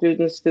some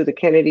students through the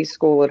Kennedy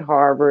School at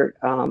Harvard.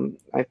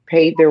 I've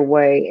paid their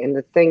way. And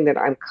the thing that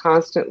I'm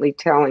constantly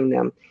telling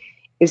them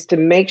is to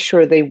make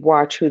sure they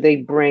watch who they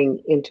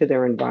bring into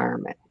their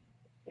environment.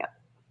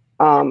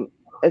 Yeah.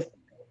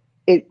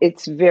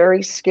 It's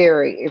very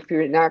scary if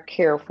you're not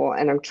careful.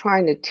 And I'm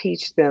trying to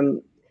teach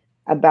them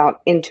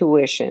about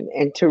intuition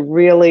and to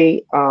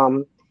really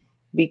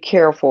be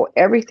careful.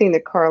 Everything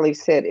that Carly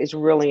said is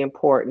really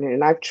important.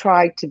 And I've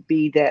tried to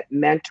be that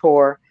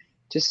mentor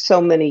to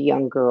so many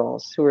young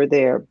girls who are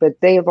there, but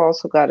they have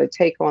also got to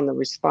take on the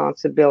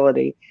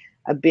responsibility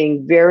of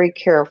being very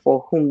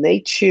careful whom they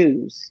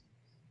choose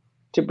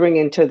to bring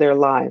into their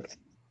life.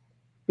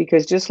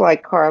 Because just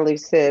like Carly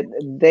said,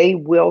 they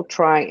will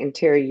try and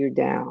tear you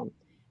down.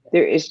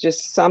 There is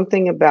just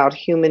something about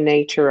human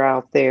nature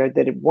out there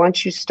that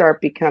once you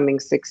start becoming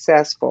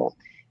successful,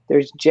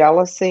 there's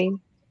jealousy,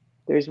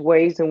 there's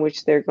ways in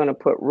which they're going to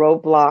put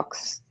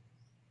roadblocks.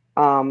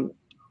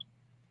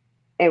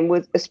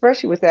 And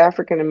especially with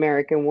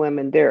African-American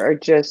women,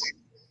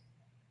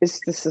 it's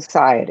the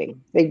society.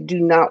 They do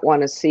not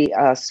want to see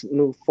us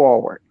move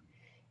forward.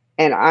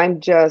 And I'm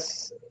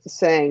just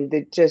saying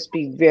that just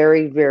be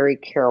very, very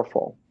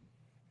careful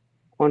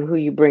on who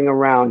you bring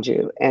around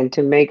you and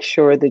to make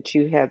sure that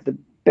you have the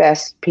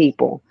best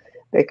people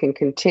that can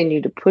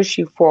continue to push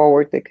you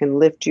forward, that can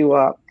lift you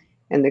up,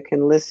 and that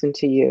can listen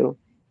to you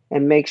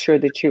and make sure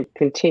that you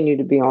continue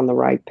to be on the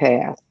right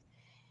path.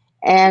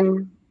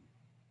 And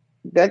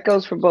that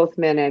goes for both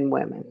men and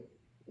women.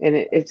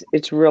 And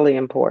it's really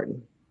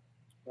important.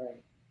 Right.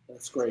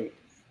 That's great.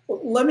 Well,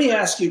 let me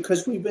ask you,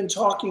 because we've been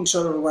talking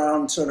sort of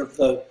around sort of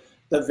the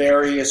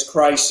various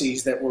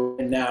crises that we're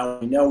in now.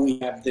 We know we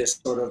have this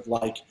sort of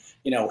like,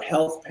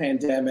 health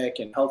pandemic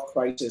and health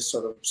crisis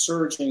sort of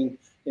surging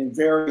in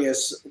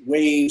various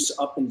waves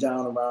up and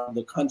down around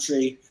the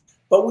country.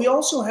 But we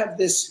also have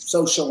this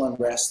social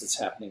unrest that's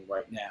happening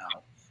right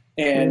now.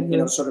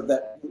 And, sort of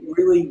that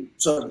really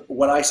sort of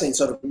what I say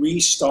sort of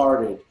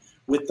restarted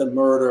with the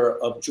murder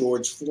of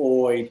George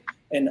Floyd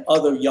and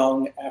other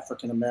young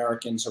African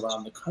Americans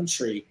around the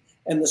country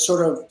and the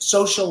sort of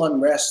social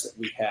unrest that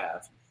we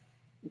have.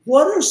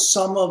 What are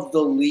some of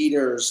the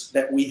leaders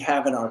that we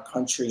have in our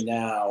country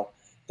now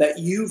that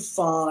you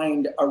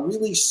find are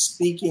really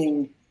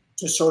speaking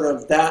to sort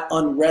of that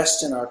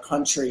unrest in our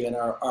country and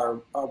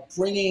are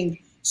bringing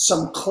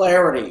some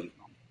clarity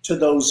to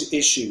those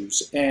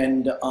issues?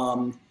 And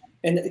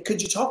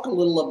could you talk a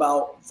little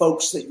about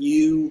folks that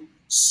you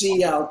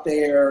see out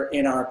there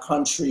in our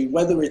country,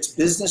 whether it's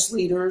business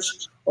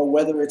leaders or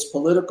whether it's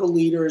political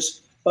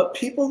leaders, but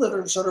people that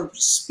are sort of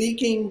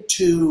speaking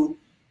to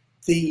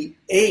the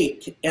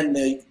ache and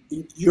the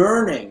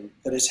yearning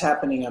that is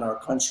happening in our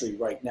country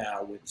right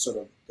now with sort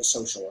of the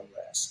social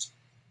unrest?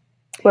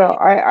 Well,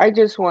 I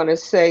just want to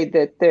say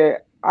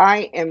that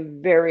I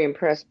am very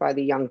impressed by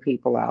the young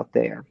people out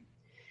there.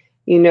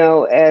 You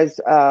know, as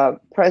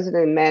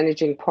president and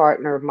managing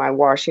partner of my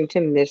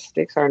Washington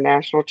Mystics, our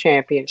national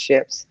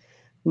championships,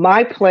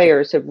 my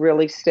players have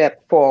really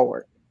stepped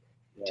forward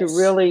to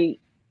really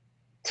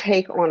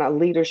take on a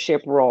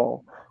leadership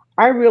role.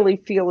 I really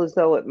feel as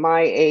though at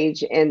my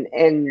age,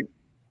 and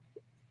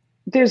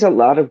there's a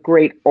lot of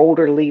great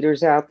older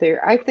leaders out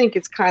there. I think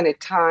it's kind of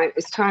time.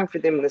 It's time for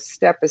them to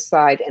step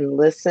aside and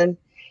listen,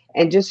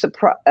 and just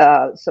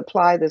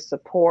supply the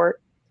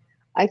support.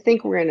 I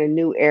think we're in a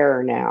new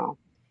era now,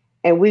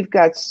 and we've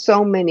got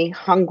so many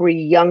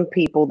hungry young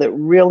people that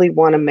really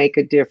want to make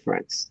a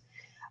difference.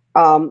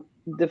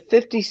 The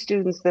 50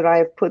 students that I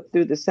have put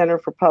through the Center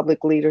for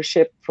Public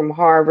Leadership from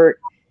Harvard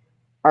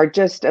are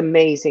just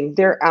amazing.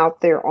 They're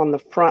out there on the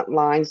front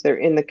lines. They're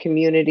in the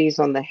communities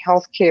on the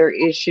healthcare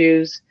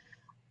issues.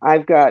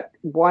 I've got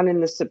one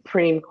in the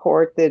Supreme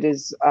Court that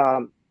is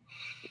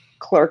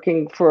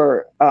clerking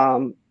for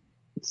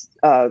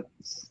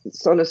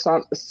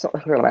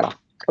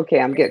okay,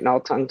 I'm getting all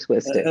tongue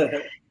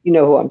twisted. You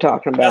know who I'm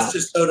talking about.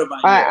 Justice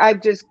Sotomayor.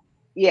 I've just,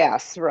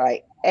 yes,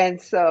 right.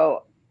 And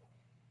so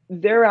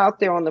they're out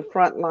there on the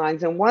front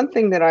lines. And one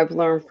thing that I've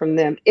learned from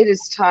them, it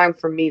is time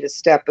for me to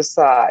step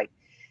aside.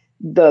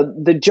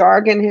 The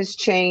jargon has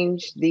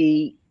changed.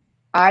 The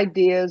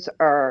ideas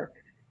are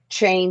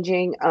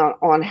changing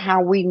on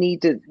how we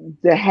need to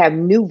have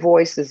new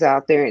voices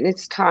out there. And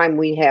it's time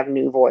we have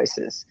new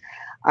voices.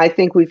 I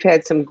think we've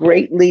had some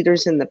great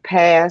leaders in the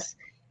past.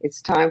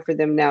 It's time for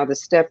them now to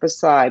step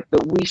aside,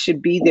 but we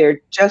should be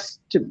there just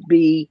to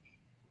be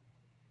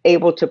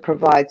able to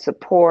provide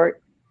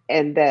support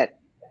and that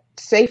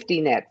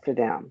safety net for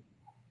them.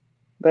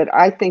 But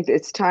I think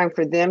it's time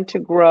for them to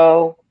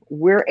grow.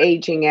 We're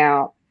aging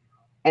out,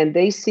 and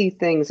they see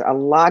things a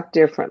lot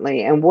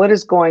differently. And what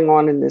is going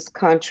on in this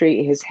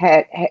country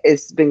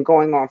has been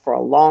going on for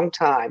a long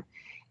time,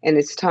 and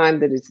it's time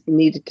that it's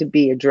needed to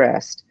be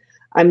addressed.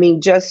 I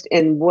mean, just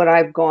in what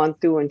I've gone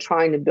through and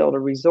trying to build a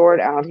resort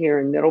out here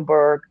in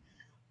Middleburg,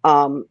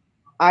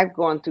 I've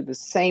gone through the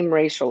same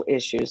racial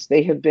issues.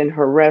 They have been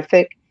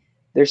horrific.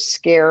 They're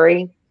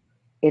scary.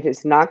 It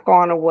has not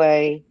gone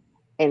away.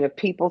 And if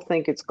people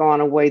think it's gone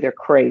away, they're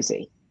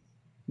crazy.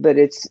 But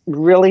it's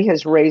really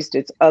has raised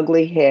its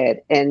ugly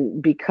head.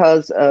 And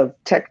because of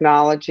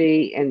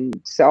technology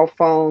and cell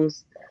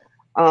phones,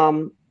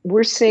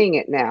 we're seeing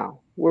it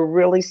now. We're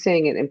really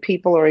seeing it, and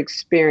people are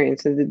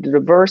experiencing the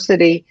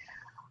diversity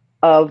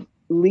of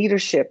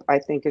leadership. I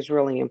think is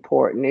really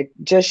important. It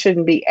just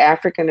shouldn't be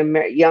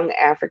young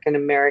African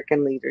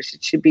American leaders.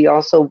 It should be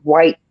also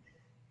white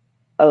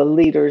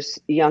leaders,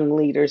 young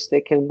leaders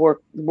that can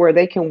work where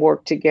they can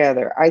work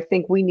together. I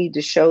think we need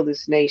to show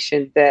this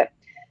nation that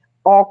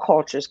all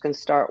cultures can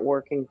start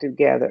working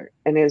together.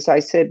 And as I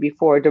said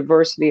before,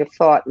 diversity of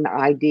thought and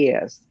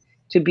ideas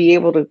to be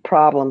able to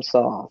problem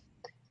solve.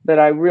 But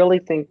I really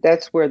think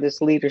that's where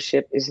this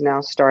leadership is now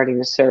starting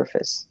to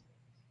surface.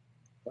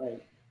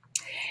 Right.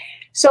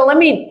 So let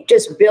me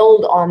just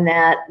build on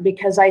that,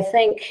 because I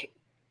think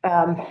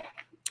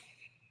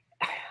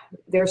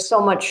there's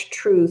so much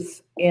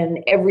truth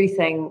in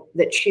everything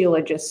that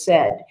Sheila just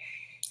said.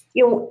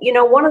 You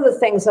know, one of the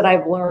things that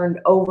I've learned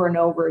over and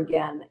over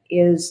again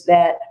is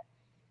that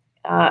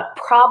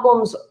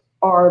problems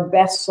are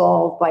best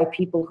solved by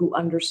people who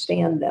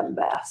understand them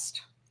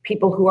best,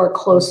 people who are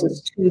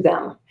closest to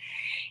them.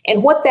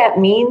 And what that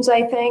means,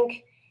 I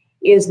think,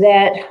 is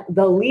that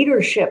the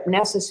leadership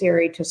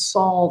necessary to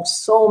solve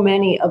so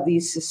many of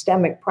these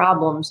systemic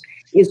problems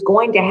is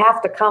going to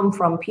have to come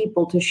from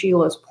people, to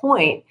Sheila's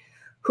point,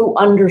 who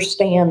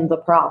understand the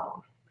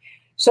problem.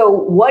 So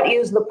what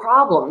is the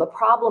problem? The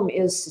problem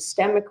is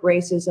systemic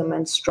racism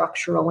and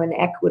structural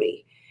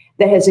inequity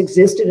that has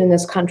existed in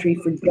this country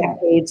for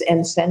decades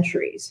and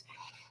centuries.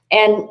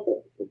 And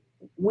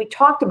we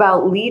talked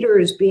about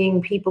leaders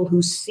being people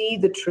who see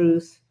the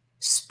truth,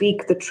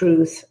 speak the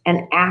truth,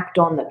 and act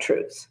on the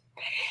truth.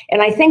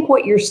 And I think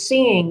what you're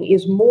seeing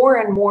is more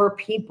and more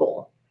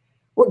people,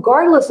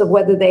 regardless of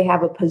whether they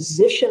have a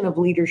position of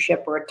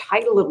leadership or a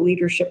title of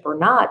leadership or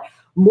not,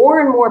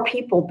 more and more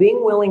people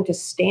being willing to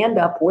stand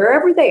up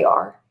wherever they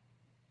are,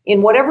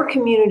 in whatever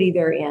community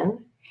they're in,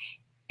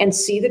 and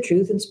see the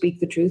truth and speak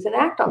the truth and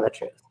act on the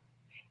truth.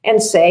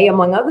 And say,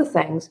 among other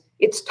things,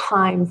 it's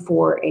time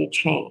for a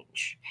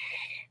change.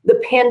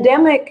 The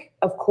pandemic,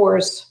 of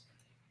course,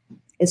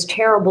 is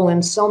terrible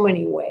in so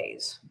many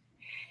ways.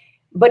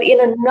 But in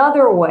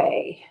another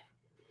way,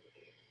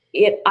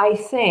 I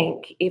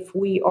think, if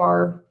we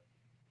are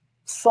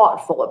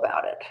thoughtful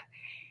about it,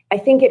 I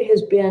think it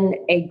has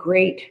been a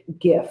great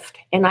gift.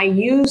 And I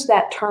use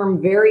that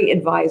term very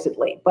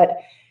advisedly. But,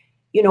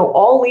 you know,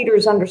 all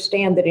leaders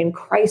understand that in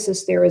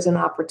crisis, there is an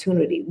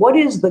opportunity. What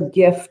is the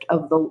gift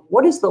of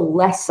what is the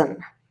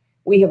lesson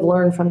we have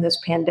learned from this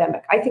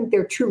pandemic? I think there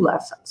are two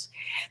lessons.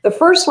 The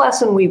first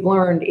lesson we've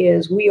learned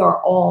is we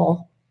are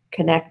all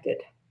connected.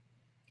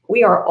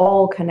 We are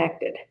all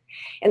connected.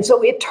 And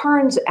so it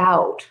turns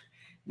out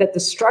that the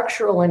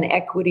structural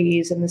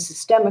inequities and the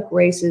systemic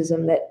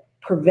racism that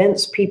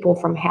prevents people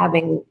from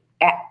having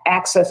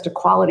access to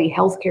quality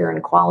healthcare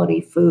and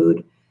quality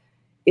food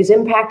is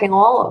impacting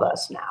all of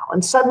us now.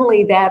 And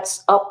suddenly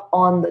that's up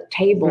on the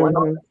table and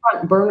on the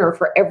front burner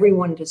for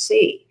everyone to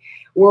see.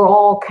 We're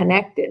all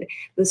connected.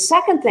 The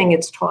second thing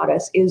it's taught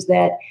us is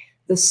that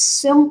the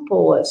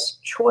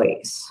simplest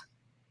choice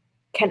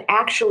can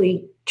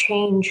actually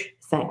change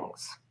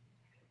things.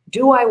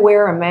 Do I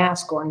wear a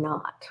mask or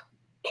not?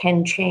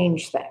 Can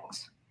change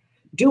things.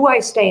 Do I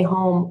stay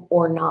home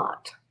or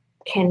not?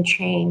 Can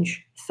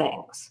change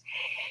things.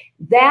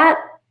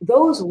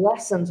 Those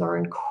lessons are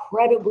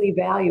incredibly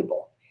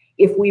valuable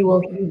if we will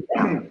heed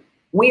them.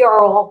 We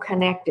are all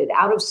connected.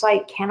 Out of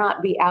sight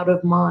cannot be out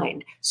of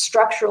mind.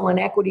 Structural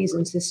inequities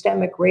and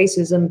systemic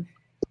racism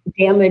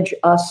damage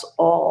us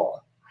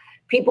all.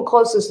 People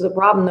closest to the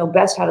problem know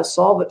best how to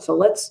solve it. So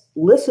let's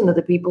listen to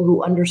the people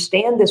who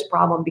understand this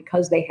problem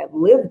because they have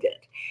lived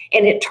it.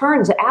 And it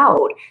turns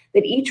out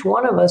that each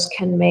one of us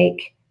can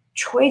make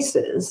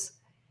choices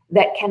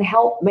that can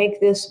help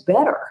make this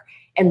better.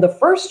 And the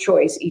first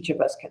choice each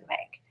of us can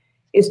make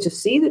is to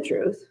see the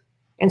truth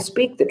and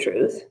speak the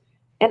truth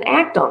and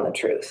act on the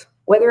truth.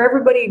 Whether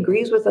everybody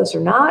agrees with us or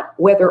not,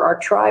 whether our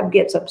tribe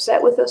gets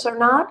upset with us or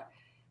not,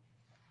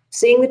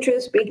 seeing the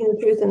truth, speaking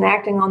the truth, and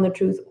acting on the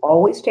truth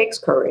always takes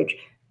courage,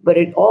 but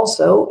it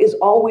also is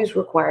always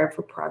required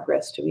for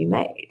progress to be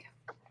made.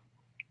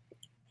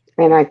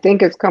 And I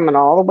think it's coming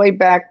all the way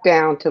back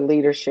down to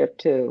leadership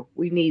too.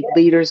 We need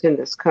leaders in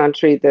this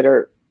country that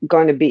are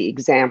going to be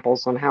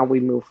examples on how we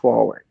move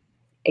forward.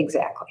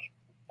 Exactly.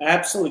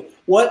 Absolutely.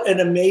 What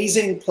an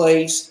amazing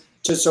place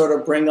to sort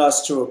of bring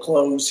us to a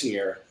close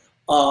here.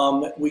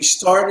 We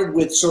started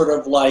with sort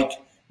of like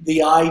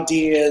the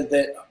idea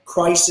that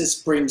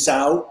crisis brings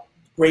out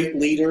great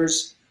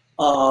leaders,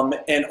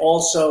 and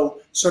also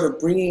sort of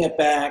bringing it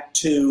back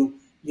to,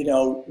 you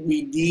know,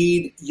 we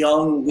need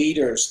young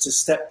leaders to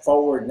step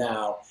forward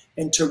now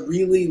and to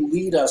really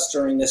lead us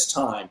during this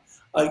time.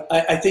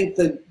 I think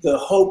the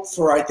hope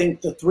for, I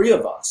think, the three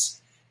of us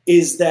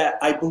is that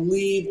I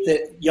believe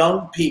that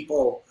young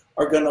people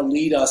are going to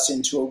lead us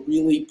into a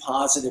really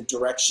positive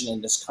direction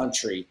in this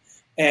country.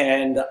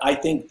 And I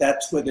think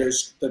that's where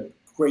there's the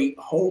great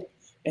hope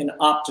and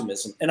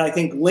optimism. And I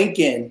think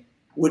Lincoln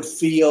would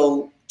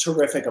feel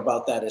terrific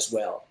about that as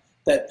well,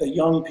 that the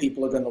young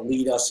people are going to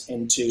lead us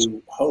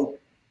into hope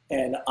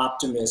and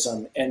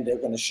optimism, and they're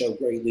going to show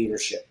great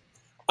leadership.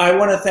 I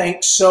want to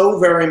thank so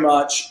very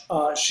much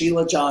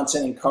Sheila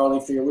Johnson and Carly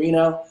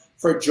Fiorina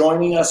for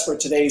joining us for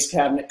today's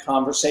Cabinet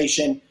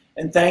Conversation.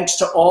 And thanks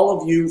to all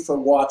of you for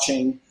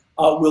watching.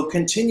 We'll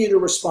continue to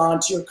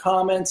respond to your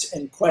comments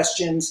and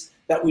questions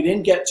that we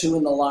didn't get to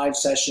in the live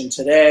session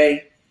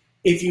today.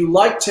 If you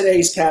like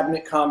today's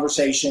Cabinet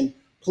Conversation,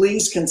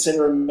 please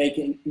consider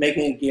making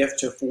a gift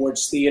to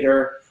Ford's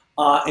Theater,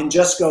 and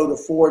just go to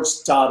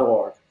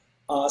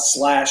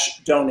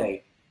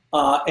fords.org/donate.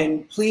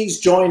 And please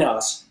join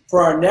us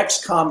for our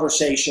next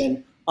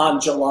conversation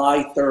on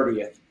July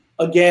 30th.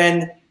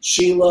 Again,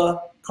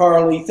 Sheila,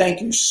 Carly,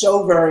 thank you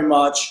so very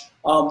much.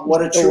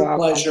 What a true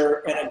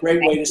pleasure and a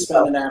great way to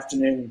spend an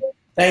afternoon.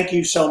 Thank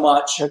you so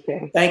much.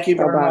 Okay. Thank you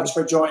very much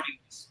for joining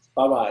us.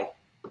 Bye-bye.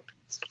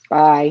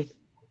 Bye.